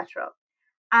etc. etc.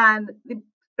 And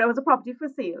there was a property for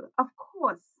sale. Of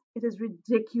course, it is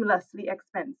ridiculously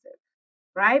expensive,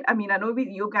 right? I mean, I know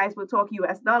you guys will talk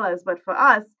US dollars, but for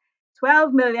us,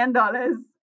 $12 million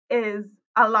is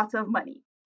a lot of money.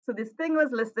 So this thing was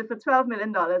listed for $12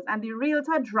 million, and the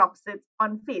realtor drops it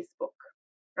on Facebook,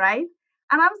 right?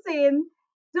 And I'm saying,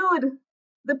 dude,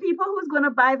 the people who's going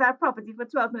to buy that property for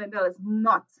 $12 million,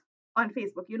 not on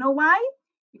Facebook. You know why?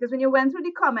 Because when you went through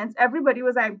the comments, everybody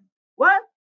was like, what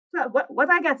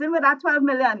I get in with that 12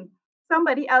 million?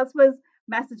 Somebody else was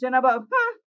messaging about,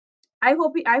 I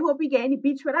hope we get any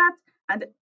beach for that. And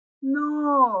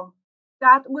no,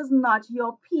 that was not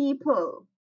your people.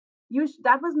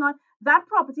 That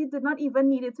property did not even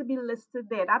need it to be listed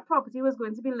there. That property was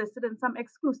going to be listed in some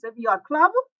exclusive yacht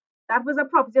club. That was a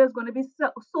property that was going to be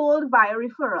sold via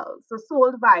referrals. So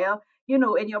sold via,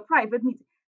 in your private meeting.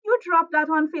 You drop that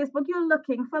on Facebook, you're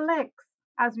looking for licks,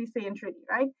 as we say in Trinity,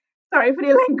 right? Sorry for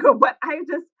the lingo, but I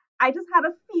just had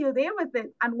a field day with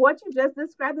it. And what you just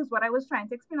described is what I was trying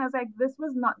to explain. I was like, this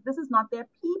is not their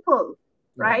people,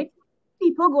 right?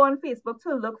 People go on Facebook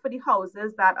to look for the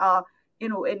houses that are,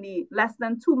 in the less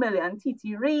than 2 million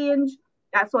TT range,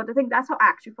 that sort of thing. That's how I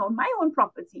actually found my own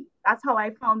property. That's how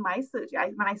I found my search.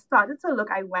 When I started to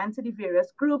look, I went to the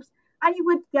various groups, and you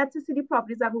would get to see the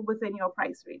properties that were within your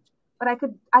price range. But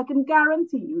I can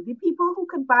guarantee you, the people who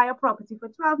could buy a property for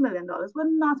 $12 million were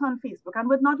not on Facebook and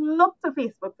would not look to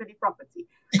Facebook for the property.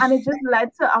 And it just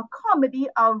led to a comedy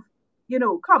of,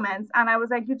 comments. And I was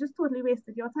like, you just totally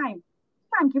wasted your time.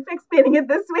 Thank you for explaining it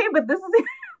this way, but this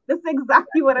is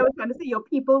exactly what I was trying to say. Your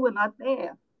people were not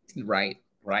there. Right.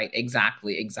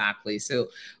 Exactly. So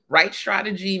right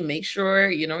strategy, make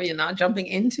sure, you're not jumping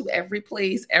into every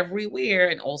place, everywhere.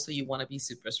 And also you want to be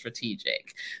super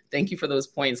strategic. Thank you for those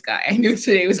points, Guy. I knew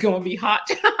today was going to be hot.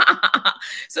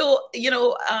 So,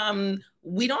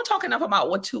 we don't talk enough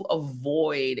about what to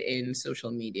avoid in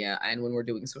social media and when we're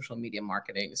doing social media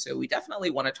marketing. So we definitely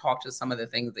want to talk to some of the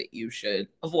things that you should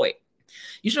avoid.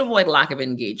 You should avoid lack of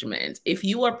engagement. If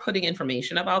you are putting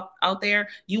information out there,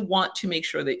 you want to make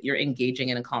sure that you're engaging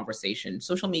in a conversation.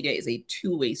 Social media is a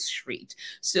two-way street.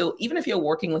 So even if you're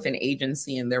working with an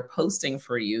agency and they're posting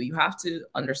for you, you have to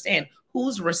understand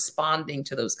who's responding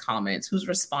to those comments, who's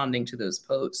responding to those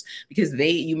posts, because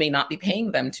you may not be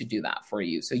paying them to do that for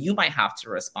you. So you might have to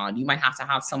respond. You might have to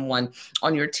have someone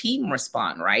on your team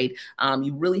respond, right?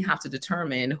 You really have to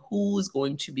determine who's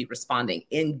going to be responding.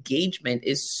 Engagement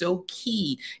is so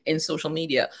key in social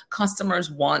media. Customers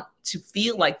want to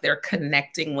feel like they're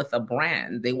connecting with a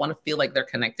brand. They want to feel like they're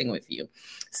connecting with you.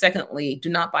 Secondly, do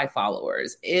not buy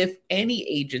followers. If any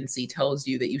agency tells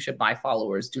you that you should buy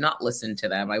followers, do not listen to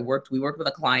them. We worked with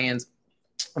a client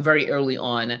very early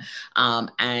on,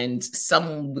 and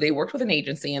they worked with an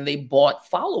agency and they bought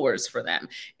followers for them.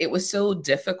 It was so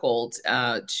difficult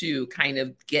to kind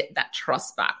of get that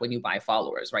trust back when you buy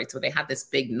followers, right? So they had this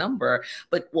big number,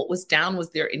 but what was down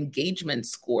was their engagement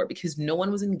score because no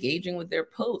one was engaging with their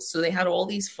posts. So they had all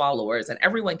these followers, and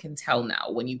everyone can tell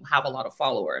now when you have a lot of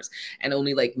followers and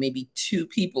only like maybe 2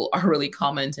 people are really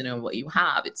commenting on what you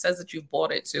have, it says that you've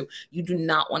bought it. So you do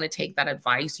not want to take that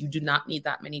advice. You do not need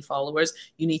that many followers.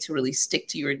 You need to really stick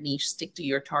to your niche, stick to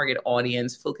your target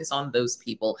audience, focus on those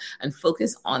people and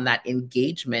focus on that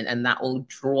engagement, and that will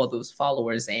draw those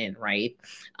followers in, right?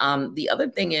 The other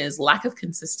thing is lack of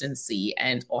consistency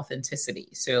and authenticity.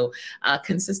 So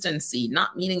consistency,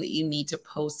 not meaning that you need to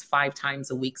post 5 times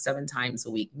a week, 7 times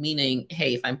a week, meaning,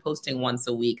 hey, if I'm posting once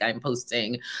a week, I'm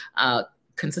posting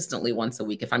consistently once a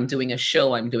week. If I'm doing a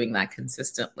show, I'm doing that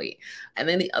consistently. And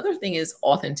then the other thing is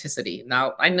authenticity.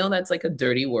 Now, I know that's like a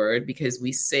dirty word because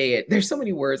we say it. There's so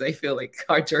many words I feel like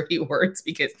are dirty words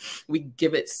because we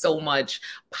give it so much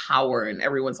power and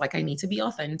everyone's like, I need to be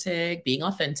authentic. Being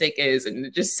authentic is, and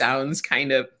it just sounds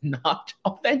kind of not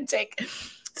authentic.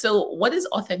 So what does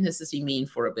authenticity mean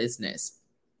for a business?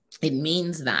 It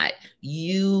means that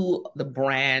you, the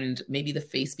brand, maybe the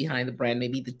face behind the brand,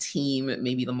 maybe the team,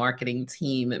 maybe the marketing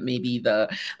team, maybe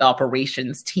the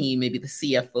operations team, maybe the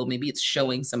CFO, maybe it's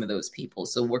showing some of those people.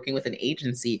 So working with an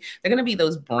agency, they're going to be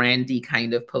those brandy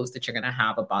kind of posts that you're going to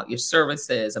have about your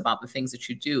services, about the things that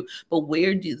you do. But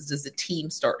where does the team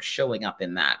start showing up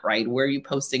in that, right? Where are you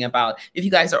posting about, if you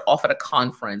guys are off at a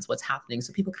conference, what's happening?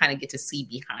 So people kind of get to see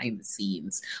behind the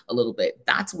scenes a little bit.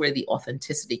 That's where the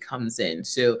authenticity comes in.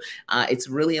 So it's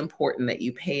really important that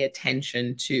you pay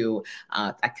attention to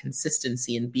that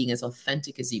consistency and being as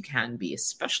authentic as you can be,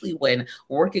 especially when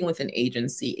working with an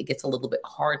agency. It gets a little bit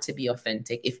hard to be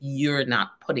authentic if you're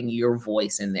not putting your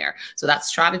voice in there. So that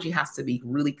strategy has to be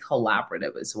really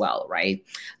collaborative as well, right?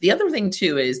 The other thing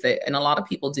too is that, and a lot of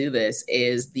people do this,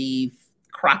 is the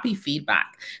crappy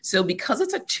feedback. So because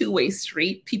it's a two-way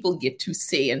street, people get to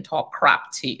say and talk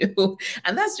crap to you.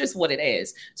 And that's just what it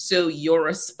is. So your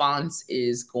response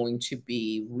is going to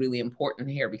be really important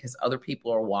here because other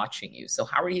people are watching you. So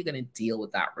how are you going to deal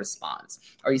with that response?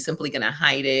 Are you simply going to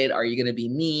hide it? Are you going to be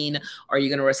mean? Are you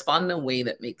going to respond in a way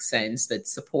that makes sense, that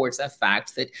supports a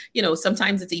fact that,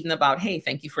 sometimes it's even about, hey,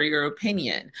 thank you for your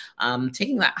opinion.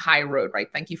 Taking that high road,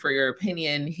 right? Thank you for your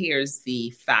opinion. Here's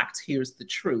the fact. Here's the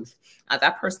truth.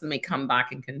 That person may come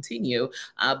back and continue,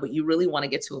 but you really want to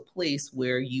get to a place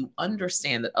where you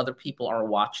understand that other people are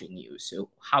watching you. So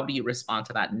how do you respond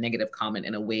to that negative comment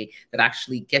in a way that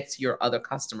actually gets your other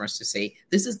customers to say,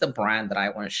 this is the brand that I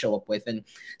want to show up with? And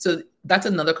so that's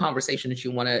another conversation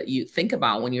that you think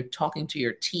about when you're talking to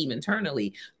your team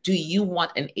internally. Do you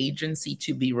want an agency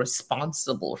to be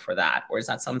responsible for that? Or is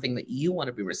that something that you want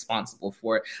to be responsible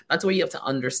for? That's where you have to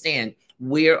understand,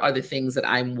 where are the things that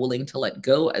I'm willing to let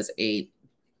go as a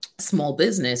small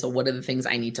business, or what are the things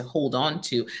I need to hold on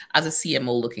to as a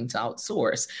CMO looking to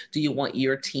outsource? Do you want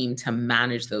your team to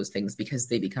manage those things because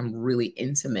they become really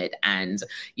intimate and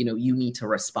you need to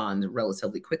respond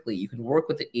relatively quickly? You can work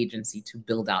with the agency to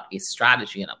build out a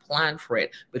strategy and a plan for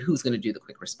it, but who's going to do the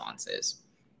quick responses?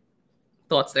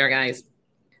 Thoughts there, guys?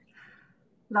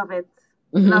 Love it.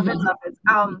 Love it. Love it.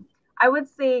 I would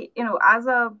say, as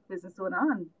a business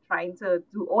owner and trying to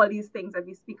do all these things that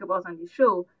we speak about on the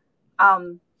show,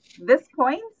 this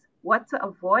point, what to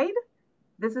avoid,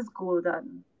 this is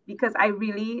golden, because I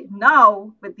really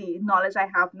now, with the knowledge I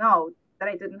have now that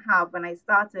I didn't have when I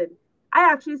started,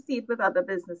 I actually see it with other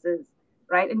businesses,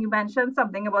 right? And you mentioned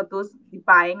something about the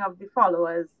buying of the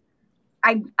followers.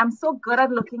 I'm so good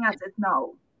at looking at it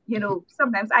now.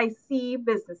 Sometimes I see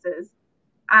businesses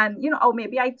and, or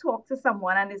maybe I talk to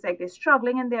someone and it's like they're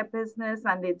struggling in their business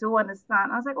and they don't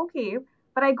understand. I was like, okay,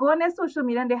 but I go on their social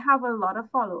media and they have a lot of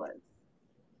followers.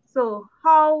 So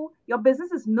how your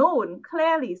business is known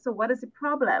clearly. So what is the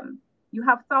problem? You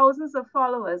have thousands of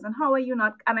followers, and how are you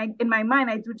not? And in my mind,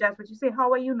 I do just what you say.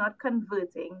 How are you not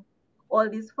converting all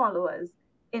these followers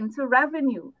into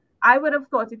revenue? I would have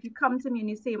thought if you come to me and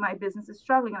you say my business is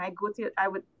struggling, and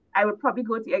I would probably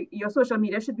go to your social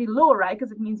media should be low, right?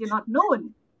 Because it means you're not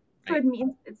known. So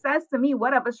it says to me,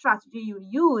 whatever strategy you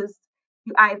used,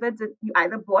 you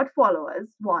either bought followers,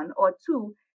 1, or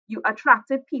 2, you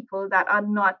attracted people that are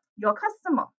not your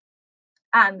customer.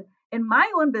 And in my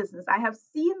own business, I have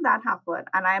seen that happen,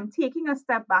 and I am taking a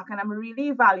step back and I'm really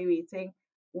evaluating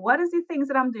what is the things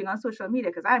that I'm doing on social media,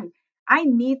 because I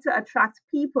need to attract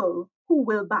people who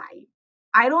will buy.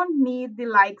 I don't need the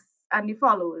likes and the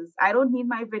followers. I don't need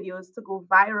my videos to go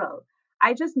viral.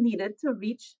 I just needed to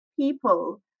reach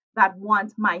people that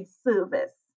want my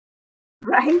service,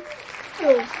 right?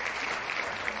 So,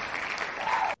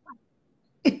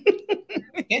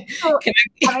 so Can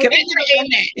I get an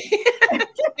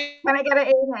can I get an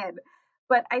amen?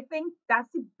 But I think that's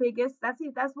the biggest, that's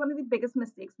one of the biggest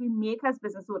mistakes we make as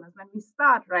business owners when we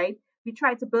start, right? We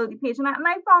try to build the page. And I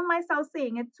found myself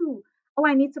saying it too. Oh,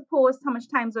 I need to post how much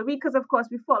times a week? Because of course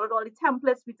we followed all the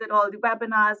templates, we did all the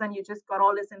webinars, and you just got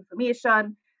all this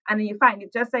information. And then you find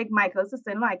it just like Michael's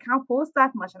sister, no, I can't post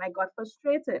that much. And I got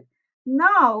frustrated.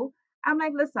 Now I'm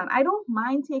like, listen, I don't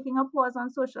mind taking a pause on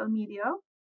social media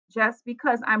just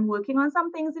because I'm working on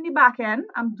some things in the back end.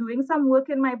 I'm doing some work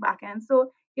in my back end.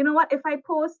 So, you know what? If I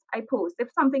post, I post. If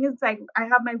something is like, I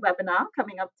have my webinar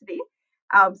coming up today.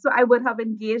 So I would have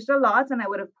engaged a lot and I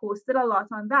would have posted a lot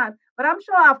on that. But I'm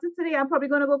sure after today, I'm probably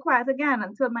going to go quiet again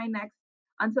until my next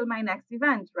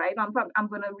event, right? I'm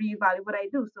going to reevaluate what I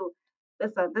do. So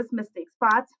listen, this mistakes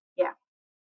part, yeah,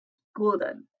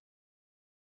 golden.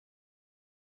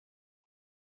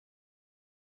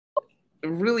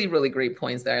 Really, really great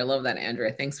points there. I love that,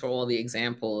 Andrea. Thanks for all the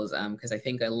examples, because I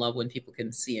think I love when people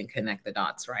can see and connect the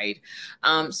dots, right?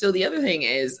 So the other thing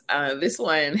is this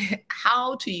one,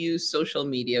 how to use social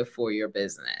media for your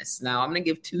business. Now, I'm going to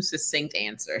give two succinct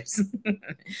answers.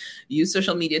 Use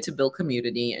social media to build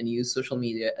community, and use social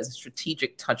media as a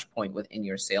strategic touch point within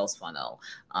your sales funnel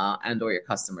and or your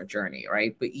customer journey,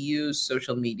 right? But use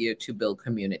social media to build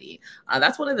community.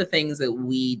 That's one of the things that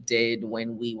we did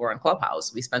when we were on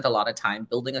Clubhouse. We spent a lot of time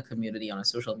building a community on a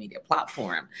social media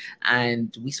platform.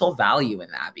 And we saw value in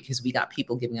that because we got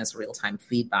people giving us real-time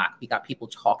feedback. We got people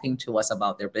talking to us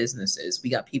about their businesses. We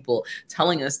got people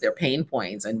telling us their pain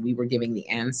points and we were giving the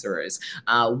answers.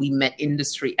 We met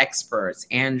industry experts,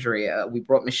 Andrea, we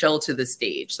brought Michelle to the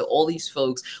stage. So all these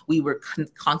folks, we were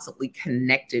constantly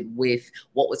connected with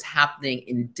what was happening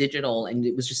in digital, and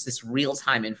it was just this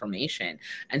real-time information.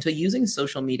 And so using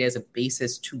social media as a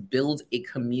basis to build a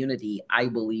community, I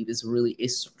believe, is really a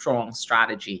strong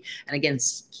strategy. And again,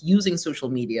 using social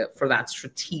media for that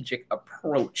strategic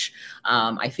approach.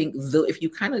 I think if you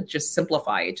kind of just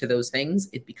simplify it to those things,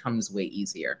 it becomes way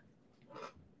easier.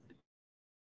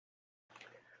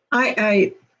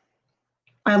 I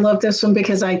love this one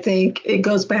because I think it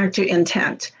goes back to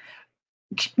intent.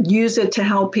 Use it to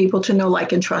help people to know,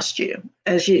 like, and trust you,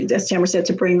 as Tamara said,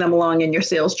 to bring them along in your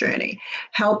sales journey.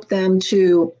 Help them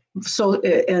to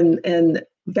and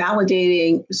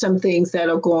validating some things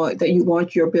that you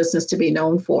want your business to be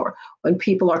known for. When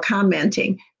people are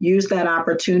commenting, use that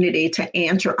opportunity to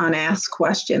answer unasked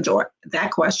questions, or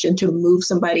that question to move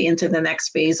somebody into the next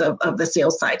phase of the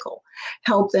sales cycle.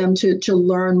 Help them to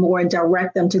learn more and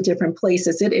direct them to different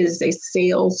places. It is a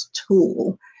sales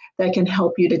tool that can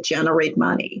help you to generate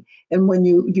money. And when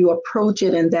you approach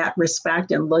it in that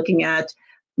respect and looking at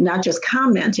not just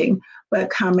commenting, but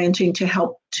commenting to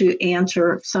help to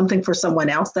answer something for someone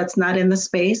else that's not in the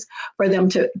space, for them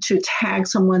to tag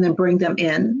someone and bring them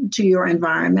in to your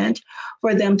environment,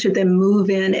 for them to then move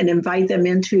in and invite them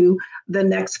into the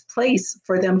next place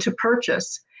for them to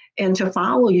purchase and to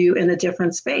follow you in a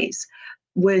different space.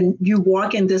 When you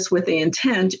walk in this with the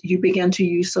intent, you begin to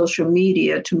use social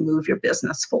media to move your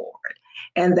business forward.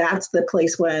 And that's the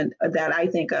place that I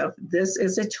think of, this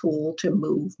is a tool to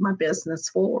move my business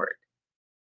forward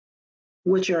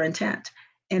with your intent.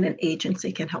 And an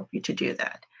agency can help you to do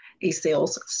that. A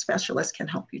sales specialist can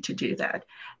help you to do that.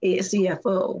 A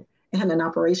CFO and an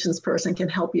operations person can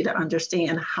help you to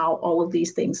understand how all of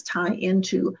these things tie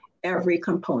into every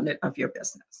component of your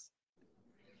business.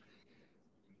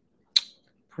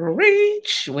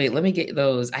 Preach. Wait, let me get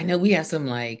those. I know we have some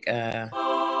like, there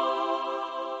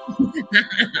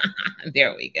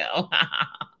we go.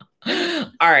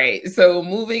 All right. So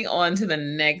moving on to the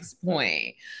next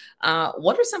point.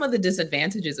 What are some of the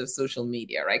disadvantages of social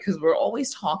media, right? Because we're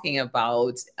always talking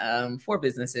about, for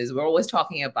businesses, we're always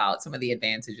talking about some of the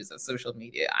advantages of social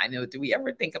media. I know, do we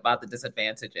ever think about the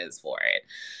disadvantages for it?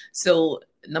 So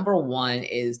number one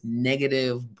is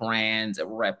negative brand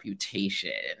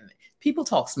reputation. People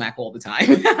talk smack all the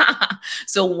time.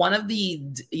 So one of the,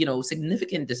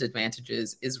 significant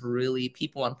disadvantages is really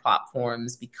people on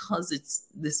platforms, because it's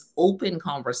this open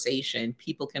conversation,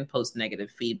 people can post negative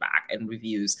feedback and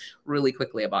reviews really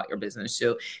quickly about your business.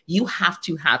 So you have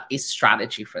to have a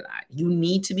strategy for that. You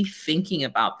need to be thinking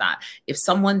about that. If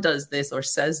someone does this or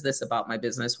says this about my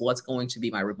business, what's going to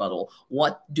be my rebuttal?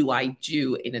 What do I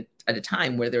do at a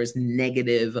time where there's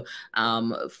negative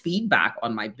feedback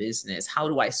on my business? How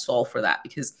do I solve for that?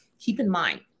 Because keep in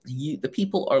mind, the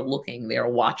people are looking, they are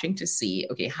watching to see,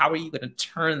 okay, how are you going to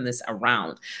turn this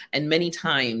around? And many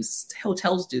times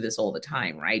hotels do this all the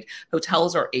time, right?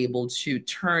 Hotels are able to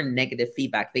turn negative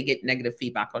feedback. They get negative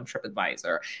feedback on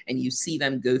TripAdvisor, and you see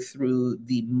them go through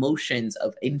the motions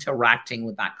of interacting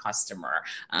with that customer,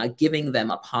 giving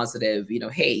them a positive,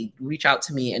 hey, reach out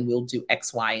to me and we'll do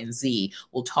X, Y, and Z.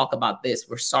 We'll talk about this.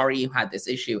 We're sorry you had this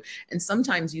issue. And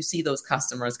sometimes you see those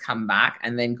customers come back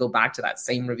and then go back to that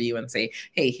same review and say,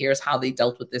 hey, here's how they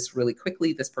dealt with this really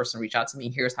quickly. This person reached out to me.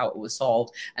 Here's how it was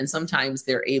solved. And sometimes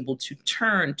they're able to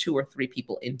turn 2 or 3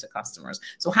 people into customers.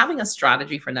 So having a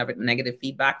strategy for negative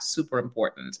feedback, super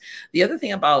important. The other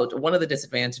thing about one of the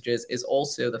disadvantages is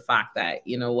also the fact that,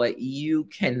 you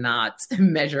cannot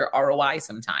measure ROI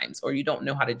sometimes, or you don't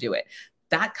know how to do it.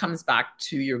 That comes back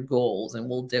to your goals, and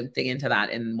we'll dig into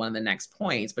that in one of the next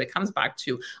points, but it comes back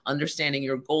to understanding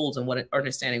your goals and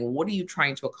understanding what are you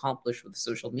trying to accomplish with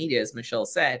social media, as Michelle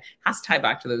said, has to tie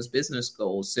back to those business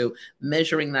goals. So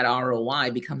measuring that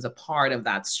ROI becomes a part of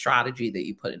that strategy that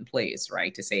you put in place,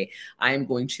 right? To say, I'm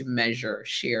going to measure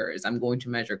shares, I'm going to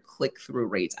measure click-through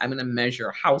rates, I'm going to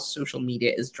measure how social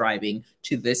media is driving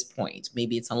to this point.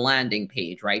 Maybe it's a landing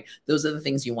page, right? Those are the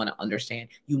things you want to understand.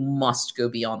 You must go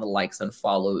beyond the likes and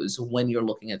follows when you're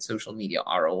looking at social media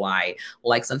ROI.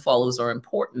 Likes and follows are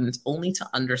important only to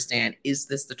understand, is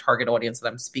this the target audience that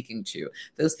I'm speaking to?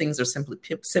 Those things are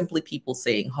simply people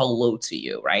saying hello to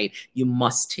you, right? You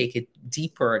must take it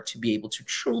deeper to be able to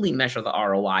truly measure the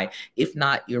ROI. If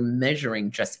not, you're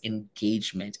measuring just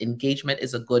engagement. Engagement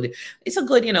is a good,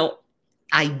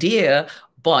 idea,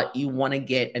 but you want to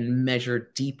get and measure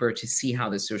deeper to see how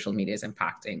the social media is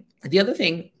impacting. The other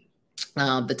thing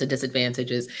that's a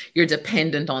disadvantage is you're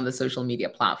dependent on the social media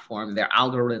platform, their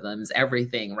algorithms,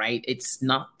 everything, right? It's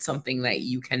not something that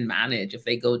you can manage. If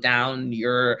they go down,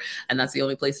 and that's the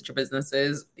only place that your business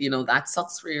is, that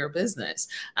sucks for your business.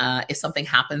 If something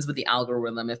happens with the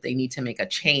algorithm, if they need to make a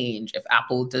change, if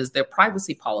Apple does their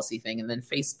privacy policy thing, and then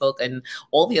Facebook and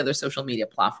all the other social media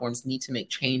platforms need to make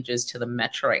changes to the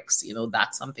metrics,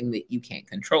 that's something that you can't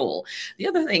control. The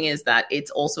other thing is that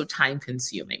it's also time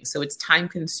consuming. So it's time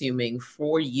consuming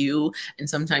for you. And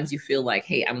sometimes you feel like,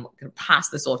 hey, I'm going to pass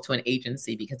this off to an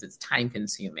agency because it's time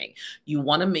consuming. You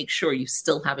want to make sure you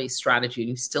still have a strategy and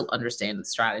you still understand the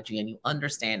strategy and you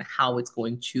understand how it's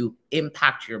going to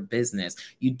impact your business.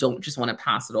 You don't just want to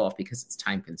pass it off because it's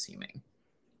time consuming.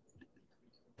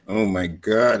 Oh my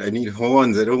God, I need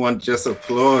horns. I don't want just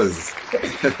applause.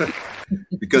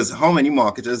 Because how many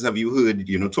marketers have you heard,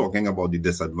 talking about the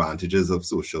disadvantages of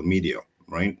social media?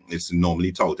 Right? It's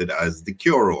normally touted as the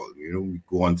cure-all. We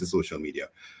go onto social media.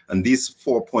 And these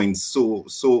 4 points,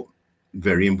 so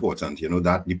very important,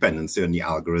 that dependency on the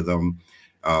algorithm.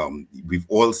 We've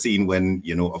all seen when,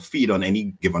 a feed on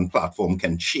any given platform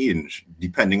can change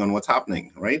depending on what's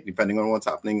happening, right? Depending on what's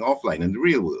happening offline in the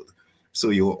real world.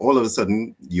 So all of a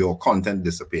sudden, your content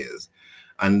disappears.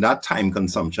 And that time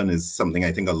consumption is something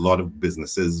I think a lot of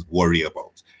businesses worry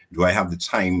about. Do I have the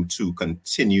time to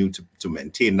continue to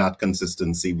maintain that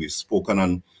consistency? We've spoken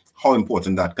on how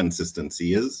important that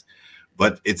consistency is,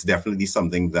 but it's definitely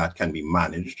something that can be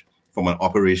managed from an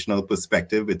operational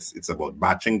perspective. It's about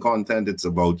batching content, it's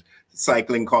about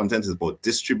cycling content, it's about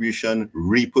distribution,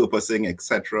 repurposing,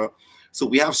 etc. So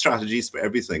we have strategies for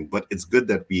everything, but it's good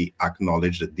that we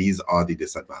acknowledge that these are the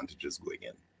disadvantages going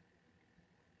in.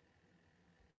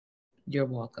 You're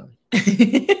welcome.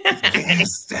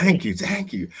 Yes, thank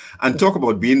you. And talk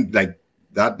about being like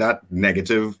that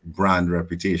negative brand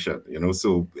reputation,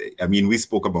 So, I mean, we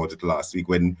spoke about it last week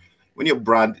when your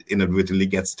brand inadvertently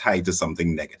gets tied to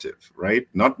something negative, right?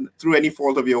 Not through any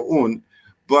fault of your own,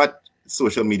 but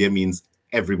social media means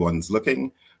everyone's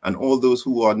looking, and all those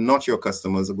who are not your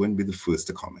customers are going to be the first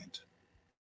to comment.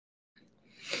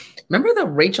 Remember the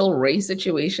Rachel Ray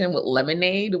situation with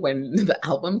Lemonade when the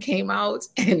album came out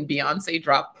and Beyonce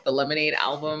dropped the Lemonade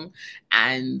album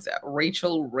and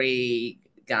Rachel Ray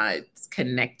got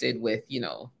connected with,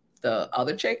 the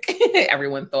other chick?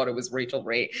 Everyone thought it was Rachel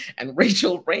Ray, and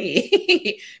Rachel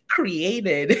Ray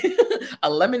created a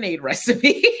lemonade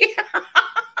recipe.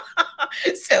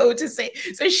 So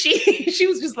she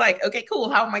was just like, okay, cool.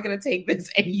 How am I going to take this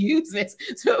and use this?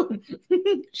 So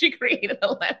she created a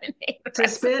lemonade to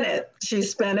spin it. She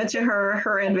spun it to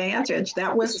her advantage.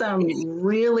 That was some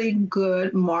really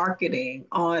good marketing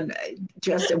on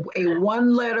just a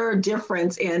 1-letter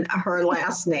difference in her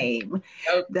last name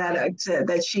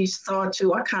that she sought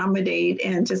to accommodate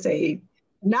and to say,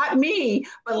 not me,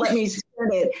 but let me spin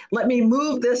it. Let me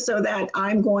move this so that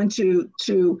I'm going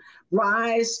to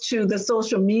rise to the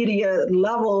social media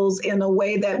levels in a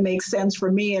way that makes sense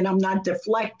for me, and I'm not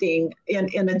deflecting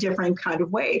in a different kind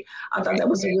of way. I thought that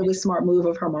was a really smart move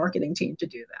of her marketing team to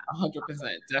do that.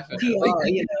 100%,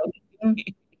 definitely. PR,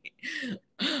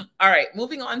 All right,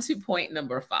 moving on to point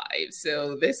number 5.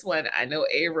 So this one, I know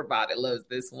everybody loves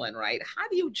this one, right? How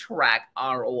do you track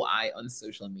ROI on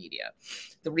social media?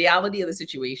 The reality of the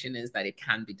situation is that it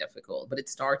can be difficult, but it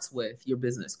starts with your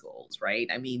business goals, right?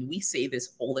 I mean, we say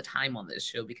this all the time on this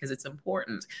show because it's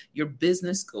important. Your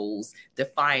business goals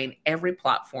define every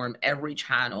platform, every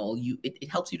channel. It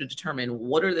helps you to determine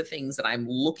what are the things that I'm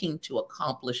looking to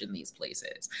accomplish in these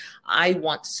places. I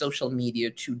want social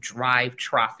media to drive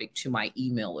traffic to my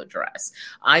email address.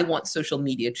 I want social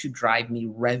media to drive me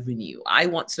revenue. I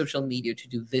want social media to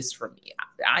do this for me.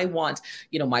 I want,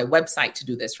 my website to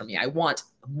do this for me.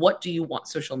 What do you want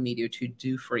social media to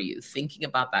do for you? Thinking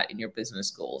about that in your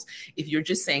business goals. If you're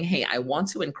just saying, hey, I want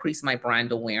to increase my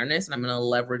brand awareness and I'm going to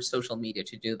leverage social media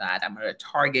to do that. I'm going to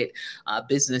target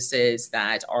businesses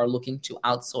that are looking to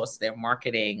outsource their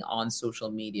marketing on social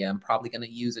media. I'm probably going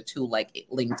to use a tool like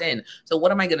LinkedIn. So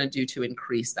what am I going to do to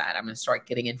increase that? I'm going to start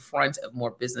getting in front of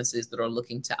more businesses that are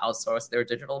looking to outsource their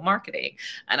digital marketing.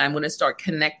 And I'm going to start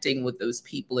connecting with those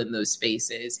people in those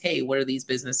spaces. Hey, what are these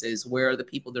businesses? Where are the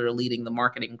people that are leading the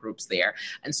marketing groups there?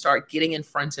 And start getting in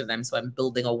front of them. So I'm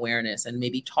building awareness and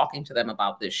maybe talking to them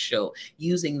about this show,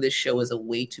 using this show as a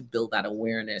way to build that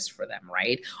awareness for them,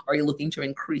 right? Are you looking to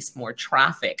increase more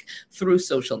traffic through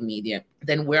social media?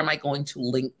 Then where am I going to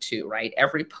link to, right?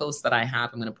 Every post that I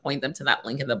have, I'm going to point them to that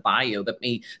link in the bio that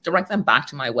may direct them back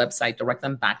to my website, direct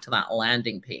them back to that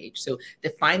landing page. So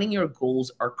defining your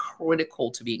goals are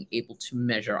critical to being able to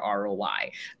measure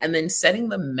ROI. And then setting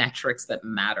the metrics that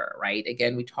matter, right?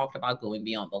 Again, we talked about going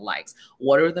beyond the likes.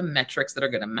 What are the metrics that are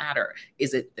going to matter?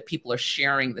 Is it that people are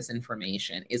sharing this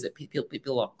information? Is it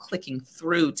people are clicking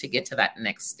through to get to that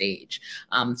next stage?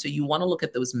 So you want to look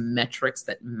at those metrics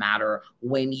that matter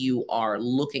when you are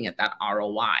looking at that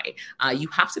ROI. You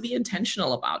have to be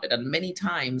intentional about it. And many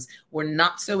times we're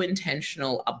not so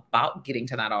intentional about getting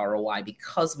to that ROI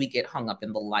because we get hung up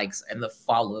in the likes and the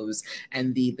follows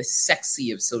and the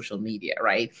sexy of social media,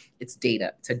 right? It's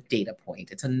data. It's a data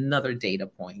point. It's another data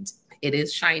point. It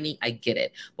is shiny. I get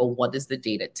it. But what is the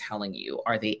data telling you?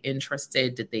 Are they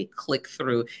interested? Did they click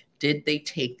through? Did they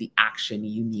take the action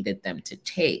you needed them to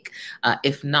take?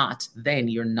 If not, then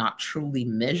you're not truly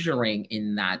measuring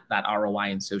in that ROI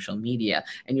in social media.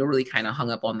 And you're really kind of hung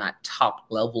up on that top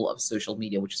level of social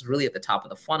media, which is really at the top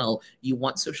of the funnel. You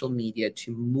want social media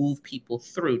to move people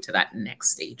through to that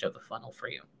next stage of the funnel for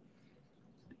you.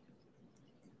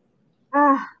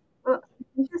 Well,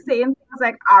 just saying things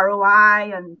like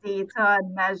ROI and data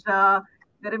and measure,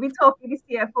 going to be talking the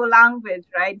CFO language,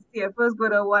 right? CFO is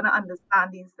going to want to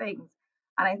understand these things.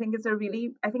 And I think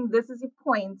I think this is a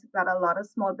point that a lot of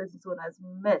small business owners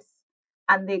miss.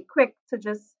 And they're quick to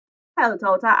just pelt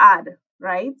out an ad,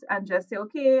 right? And just say,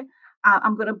 okay,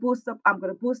 I'm going to boost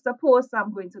a post,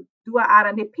 I'm going to do an ad,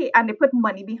 and they put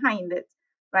money behind it,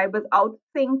 right? Without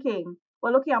thinking,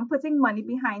 well, okay, I'm putting money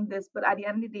behind this, but at the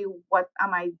end of the day, what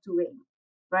am I doing?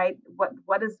 Right?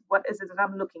 What is it that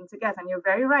I'm looking to get? And you're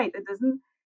very right.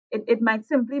 It might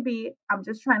simply be I'm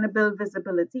just trying to build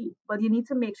visibility, but you need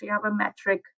to make sure you have a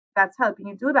metric that's helping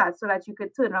you do that so that you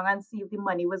could turn around and see if the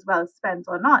money was well spent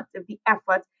or not, if the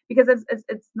effort, because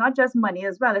it's not just money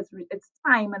as well, it's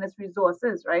time and it's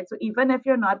resources, right? So even if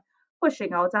you're not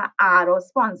pushing out an ad or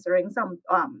sponsoring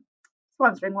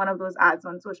one of those ads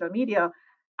on social media,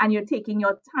 and you're taking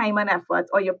your time and effort,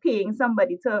 or you're paying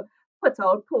somebody to put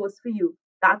out posts for you,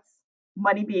 that's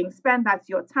money being spent, that's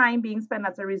your time being spent,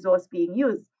 that's a resource being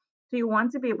used. So you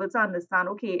want to be able to understand,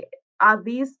 okay, are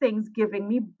these things giving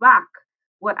me back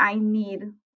what I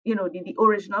need, the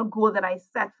original goal that I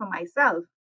set for myself?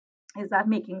 Is that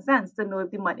making sense, to know if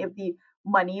the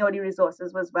money or the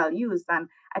resources was well used? And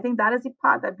I think that is the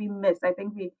part that we miss. I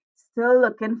think we still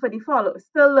looking for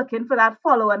that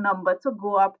follower number to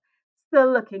go up,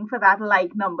 still looking for that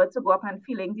like number to go up, and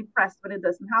feeling depressed when it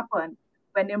doesn't happen,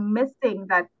 when you're missing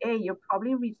that. Hey, you're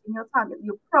probably reaching your target,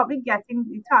 you're probably getting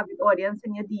the target audience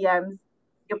in your DMs,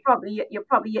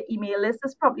 your email list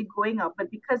is probably going up,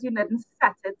 but because you didn't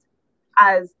set it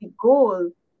as the goal,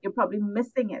 you're probably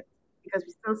missing it because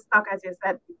we're still stuck, as you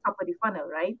said, at the top of the funnel,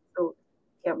 right? So,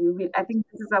 yeah, I think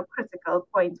this is a critical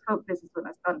point for business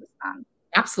owners to understand.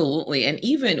 Absolutely. And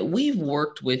even we've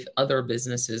worked with other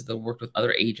businesses that worked with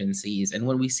other agencies. And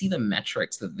when we see the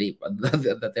metrics that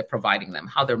that they're providing them,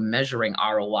 how they're measuring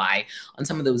ROI on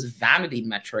some of those vanity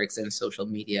metrics in social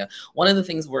media, one of the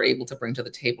things we're able to bring to the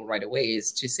table right away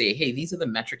is to say, hey, these are the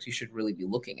metrics you should really be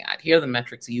looking at. Here are the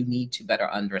metrics you need to better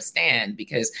understand,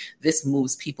 because this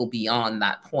moves people beyond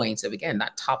that point of, again,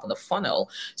 that top of the funnel.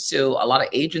 So a lot of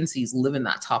agencies live in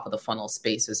that top of the funnel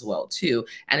space as well, too.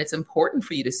 And it's important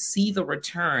for you to see the return,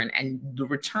 and the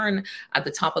return at the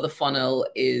top of the funnel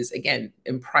is, again,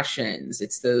 impressions.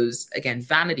 It's those, again,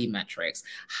 vanity metrics.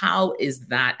 How is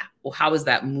that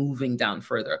moving down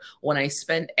further? When I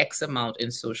spend X amount in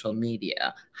social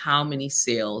media, how many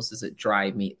sales does it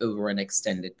drive me over an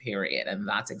extended period? And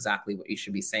that's exactly what you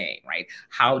should be saying, right?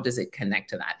 How does it connect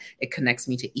to that? It connects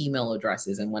me to email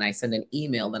addresses. And when I send an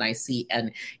email, then I see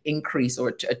an increase, or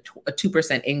a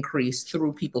 2% increase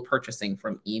through people purchasing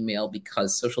from email,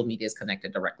 because social media is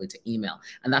connected directly to email.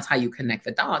 And that's how you connect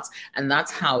the dots. And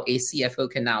that's how a CFO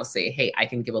can now say, hey, I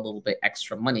can give a little bit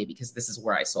extra money because this is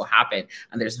where I saw happen.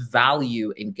 And there's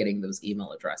value in getting those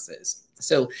email addresses.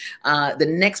 So the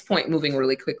next point, moving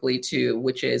really quickly to,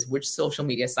 which is which social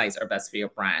media sites are best for your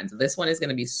brand. This one is going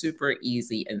to be super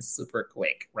easy and super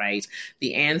quick, right?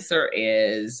 The answer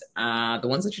is the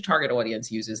ones that your target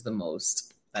audience uses the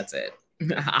most. That's it.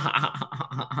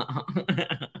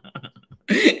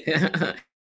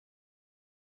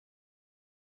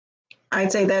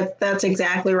 I'd say that's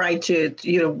exactly right.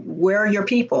 Where are your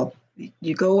people?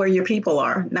 You go where your people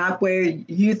are, not where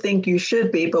you think you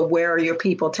should be, but where are your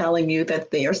people telling you that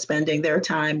they are spending their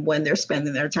time, when they're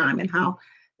spending their time, and how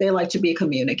they like to be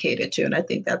communicated to. And I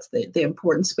think that's the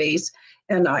important space.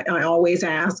 And I always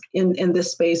ask in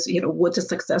this space, what does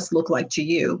success look like to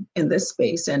you in this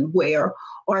space, and where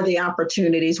are the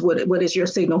opportunities? What is your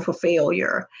signal for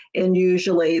failure? And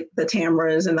usually the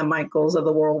Tamaras and the Michaels of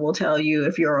the world will tell you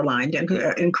if you're aligned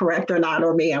and correct or not.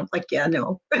 Or me, I'm like, yeah,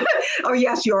 no. Or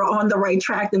yes, you're on the right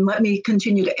track. Then let me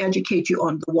continue to educate you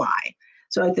on the why.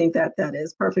 So I think that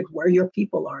is perfect. Where your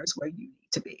people are is where you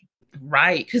need to be.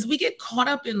 Right. Because we get caught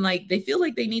up in, like, they feel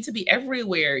like they need to be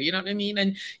everywhere. You know what I mean?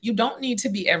 And you don't need to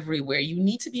be everywhere. You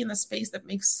need to be in the space that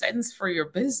makes sense for your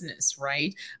business,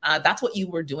 right? That's what you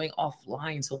were doing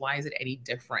offline. So why is it any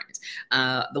different?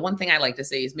 The one thing I like to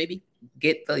say is maybe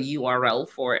get the URL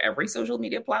for every social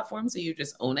media platform, so you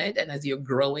just own it. And as you're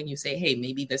growing, you say, hey,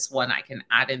 maybe this one I can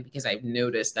add in because I've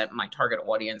noticed that my target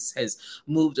audience has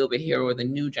moved over here, or the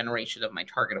new generation of my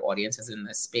target audience is in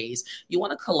this space. You want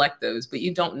to collect those, but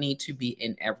you don't need to be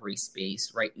in every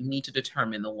space, right? You need to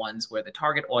determine the ones where the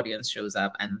target audience shows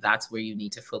up, and that's where you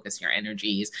need to focus your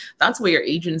energies. That's where your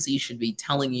agency should be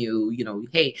telling you,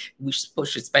 hey, we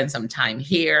should spend some time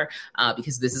here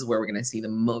because this is where we're going to see the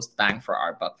most bang for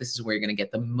our buck. This is where you're going to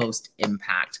get the most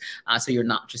impact. So you're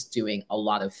not just doing a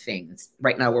lot of things.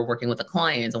 Right now, we're working with a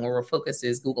client, and where our focus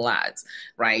is Google Ads,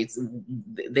 right?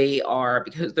 They are,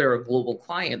 because they're a global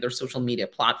client, their social media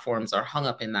platforms are hung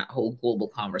up in that whole global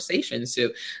conversation. So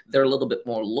they're a little bit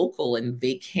more local, and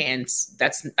they can't,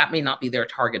 that may not be their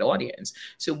target audience.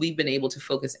 So we've been able to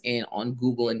focus in on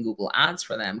Google and Google Ads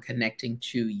for them, connecting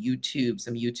to YouTube,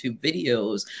 some YouTube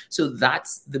videos. So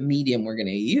that's the medium we're going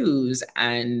to use.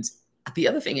 And the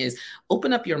other thing is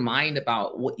open up your mind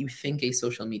about what you think a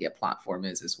social media platform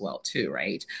is as well, too,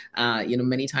 right?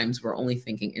 Many times we're only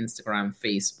thinking Instagram,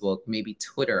 Facebook, maybe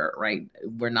Twitter, right?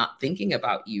 We're not thinking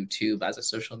about YouTube as a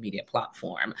social media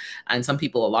platform. And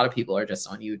a lot of people are just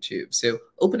on YouTube. So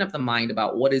open up the mind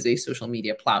about what is a social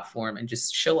media platform, and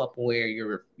just show up where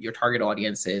your target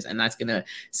audience is. And that's going to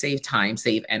save time,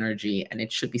 save energy. And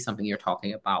it should be something you're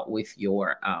talking about with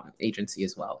your agency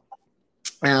as well.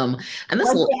 And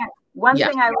this One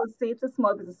thing I will say to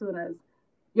small business owners,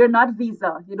 you're not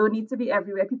Visa. You don't need to be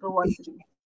everywhere people want to be.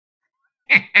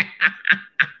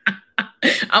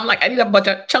 I'm like, I need a bunch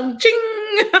of chung ching.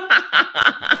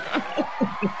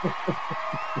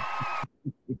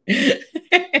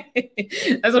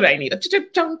 That's what I need. A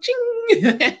chung ching.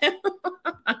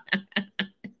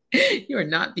 You are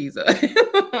not Visa.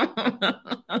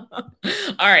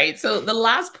 All right. So the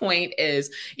last point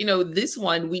is, this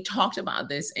one, we talked about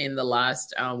this in the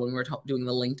last, when we were doing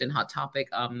the LinkedIn Hot Topic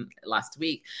last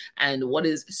week, and what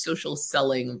is social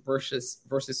selling versus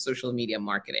social media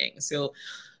marketing. So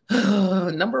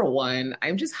number one,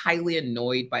 I'm just highly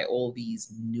annoyed by all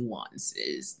these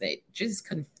nuances that just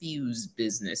confuse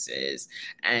businesses.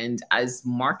 And as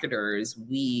marketers,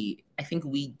 I think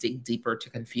we dig deeper to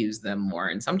confuse them more.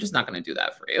 And so I'm just not going to do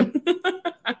that for you.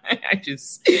 I'm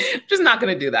just not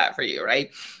going to do that for you,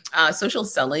 right? Social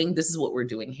selling, this is what we're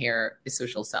doing here, is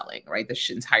social selling, right? The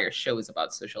entire show is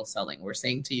about social selling. We're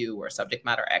saying to you, we're subject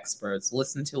matter experts.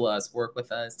 Listen to us, work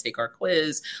with us, take our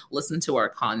quiz, listen to our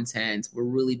content. We're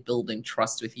really building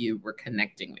trust with you. We're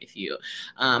connecting with you.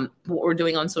 What we're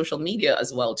doing on social media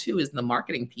as well, too, is the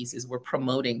marketing pieces. We're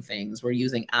promoting things. We're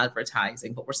using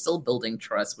advertising, but we're still building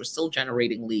trust. We're still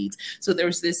generating leads. So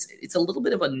there's this, it's a little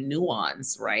bit of a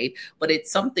nuance, right? But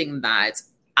it's something that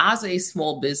as a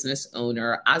small business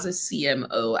owner, as a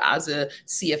CMO, as a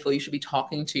CFO, you should be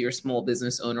talking to your small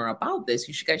business owner about this.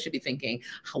 You guys should be thinking,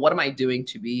 what am I doing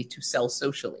to sell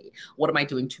socially? What am I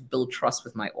doing to build trust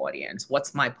with my audience?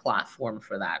 What's my platform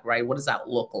for that, right? What does that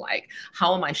look like?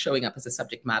 How am I showing up as a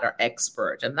subject matter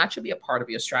expert? And that should be a part of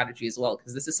your strategy as well,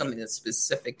 because this is something that's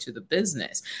specific to the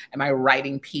business. Am I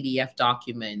writing PDF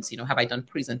documents? Have I done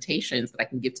presentations that I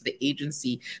can give to the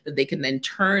agency that they can then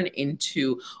turn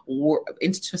into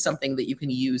something that you can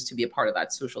use to be a part of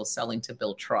that social selling to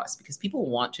build trust? Because people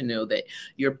want to know that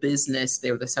your business,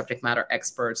 they're the subject matter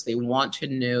experts. They want to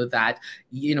know that,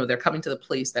 they're coming to the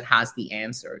place that has the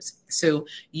answers. So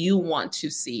you want to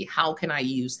see, how can I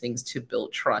use things to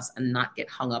build trust and not get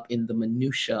hung up in the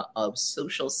minutia of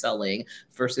social selling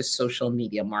versus social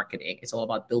media marketing? It's all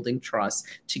about building trust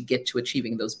to get to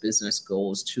achieving those business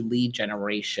goals, to lead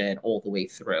generation all the way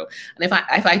through. And if I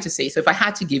had to say, so if I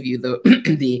had to give you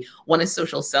the one is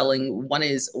social selling, one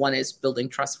is building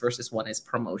trust versus one is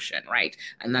promotion, right?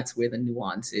 And that's where the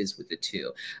nuance is with the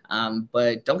two.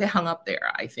 But don't get hung up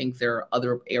there. I think there are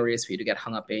other areas for you to get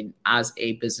hung up in. As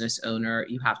a business owner,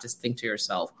 you have to think to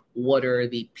yourself, what are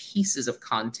the pieces of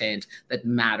content that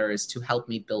matters to help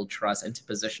me build trust and to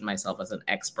position myself as an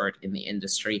expert in the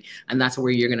industry? And that's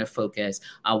where you're going to focus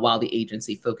while the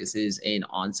agency focuses in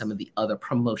on some of the other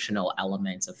promotional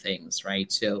elements of things,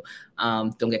 right? So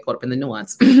don't get caught up in the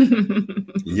nuance.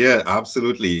 Yeah,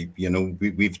 absolutely.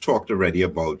 We've talked already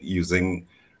about using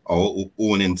our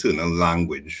own internal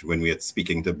language when we are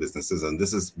speaking to businesses, and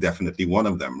this is definitely one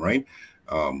of them, right?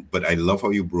 But I love how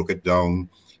you broke it down.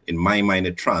 In my mind,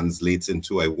 it translates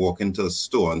into, I walk into a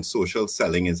store and social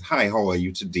selling is, hi, how are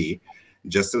you today?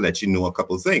 Just to let you know a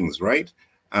couple things, right?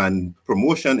 And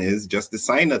promotion is just the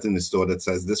sign that's in the store that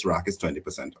says this rack is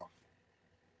 20% off.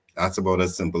 That's about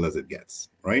as simple as it gets,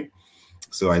 right?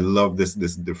 So I love this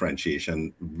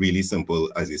differentiation. Really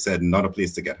simple. As you said, not a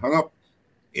place to get hung up.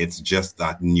 It's just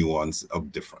that nuance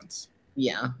of difference.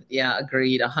 Yeah,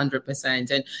 agreed,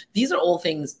 100%. And these are all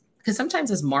things, because sometimes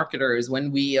as marketers,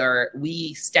 when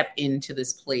we step into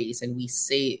this place and we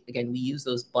say, again, we use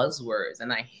those buzzwords,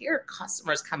 and I hear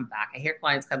customers come back, I hear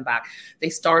clients come back, they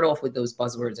start off with those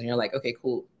buzzwords and you're like, okay,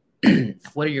 cool.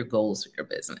 What are your goals for your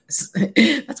business?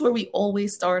 That's where we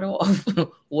always start off.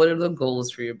 What are the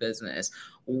goals for your business?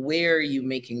 Where are you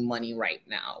making money right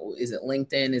now? Is it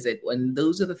LinkedIn? And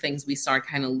those are the things we start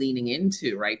kind of leaning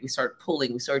into, right? We start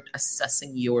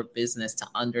assessing your business to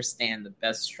understand the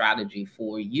best strategy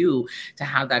for you to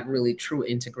have that really true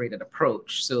integrated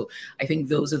approach. So I think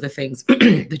those are the things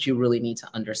that you really need to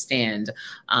understand,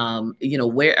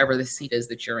 wherever the seat is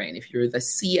that you're in. If you're the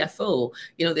CFO,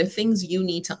 there are things you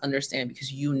need to understand,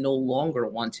 because you no longer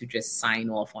want to just sign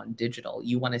off on digital.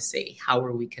 You want to say, how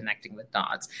are we connecting the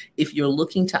dots? If you're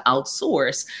looking to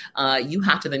outsource, you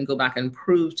have to then go back and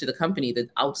prove to the company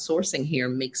that outsourcing here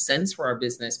makes sense for our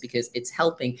business, because it's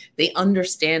helping. They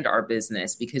understand our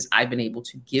business because I've been able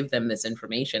to give them this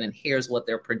information, and here's what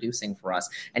they're producing for us,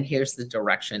 and here's the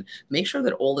direction. Make sure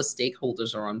that all the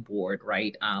stakeholders are on board,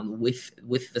 right,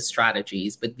 with the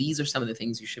strategies. But these are some of the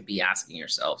things you should be asking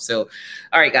yourself. So,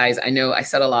 all right, guys, I know I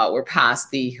said a lot. We're past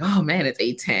it's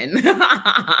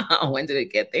 8:10. When did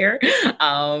it get there?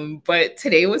 But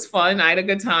today was fun. I had a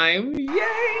good time.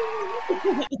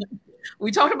 Yay! We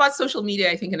talked about social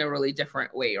media, I think, in a really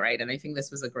different way, right? And I think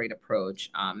this was a great approach.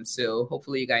 So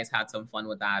hopefully you guys had some fun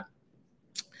with that.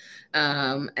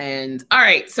 And all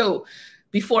right, so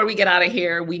before we get out of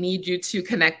here, we need you to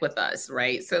connect with us,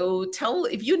 right? So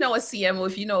if you know a CMO,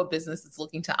 if you know a business that's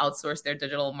looking to outsource their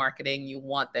digital marketing, you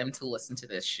want them to listen to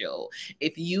this show.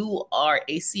 If you are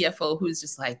a CFO who's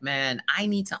just like, man, I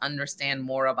need to understand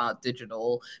more about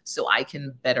digital so I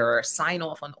can better sign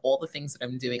off on all the things that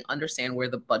I'm doing, understand where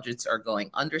the budgets are going,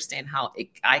 understand how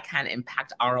I can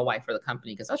impact ROI for the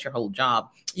company, because that's your whole job.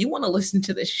 You want to listen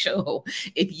to this show.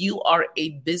 If you are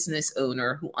a business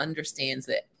owner who understands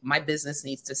that my business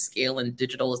needs to scale and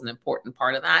digital is an important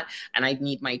part of that, and I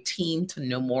need my team to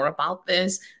know more about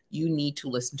this, you need to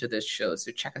listen to this show.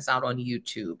 So check us out on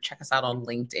YouTube, check us out on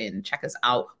LinkedIn, check us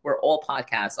out where all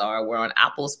podcasts are. We're on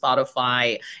Apple,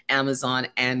 Spotify, Amazon,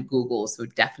 and Google. So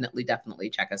definitely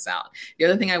check us out. The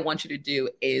other thing I want you to do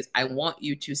is I want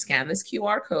you to scan this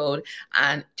QR code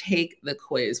and take the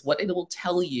quiz. What it'll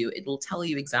tell you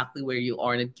exactly where you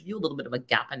are, and it'll give you a little bit of a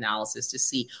gap analysis to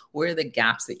see where are the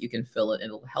gaps that you can fill it.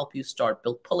 It'll help you start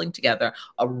pulling together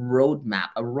a roadmap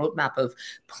of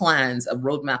plans, a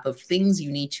roadmap of things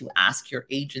you need to ask your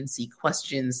agency,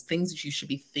 questions, things that you should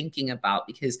be thinking about,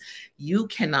 because you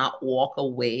cannot walk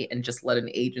away and just let an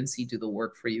agency do the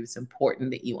work for you. It's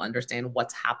important that you understand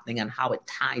what's happening and how it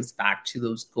ties back to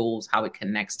those goals, how it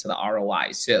connects to the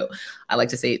ROI. So I like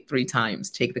to say it 3 times: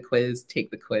 take the quiz,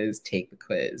 take the quiz, take the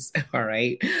quiz. All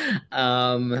right.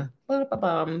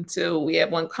 So we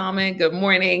have one comment. Good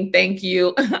morning. Thank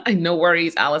you. No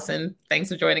worries, Allison. Thanks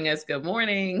for joining us. Good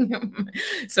morning.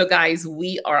 So guys,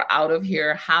 we are out of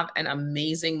here. Have an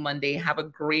amazing Monday. Have a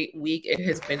great week. It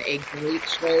has been a great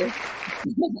show.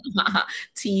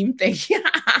 Team, thank you.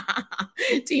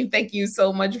 Team, thank you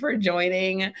so much for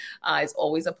joining. It's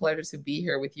always a pleasure to be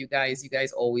here with you guys. You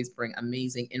guys always bring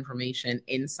amazing information,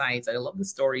 insights. I love the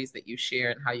stories that you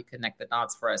share and how you connect the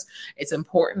dots for us. It's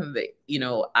important that,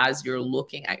 as you're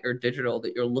looking at your digital,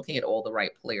 that you're looking at all the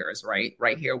right players, right?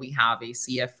 Right here, we have a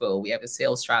CFO, we have a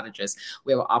sales strategist,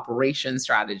 we have an operations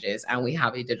strategist, and we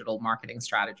have a digital marketing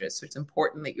strategist. So it's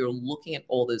important that you're looking at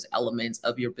all those elements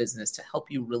of your business to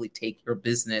help you really take your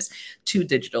business to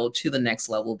digital, to the next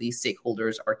level. These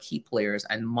stakeholders are key players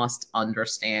and must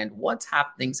understand what's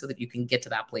happening so that you can get to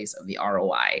that place of the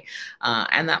ROI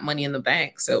and that money in the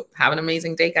bank. So have an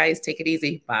amazing day, guys. Take it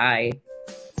easy. Bye.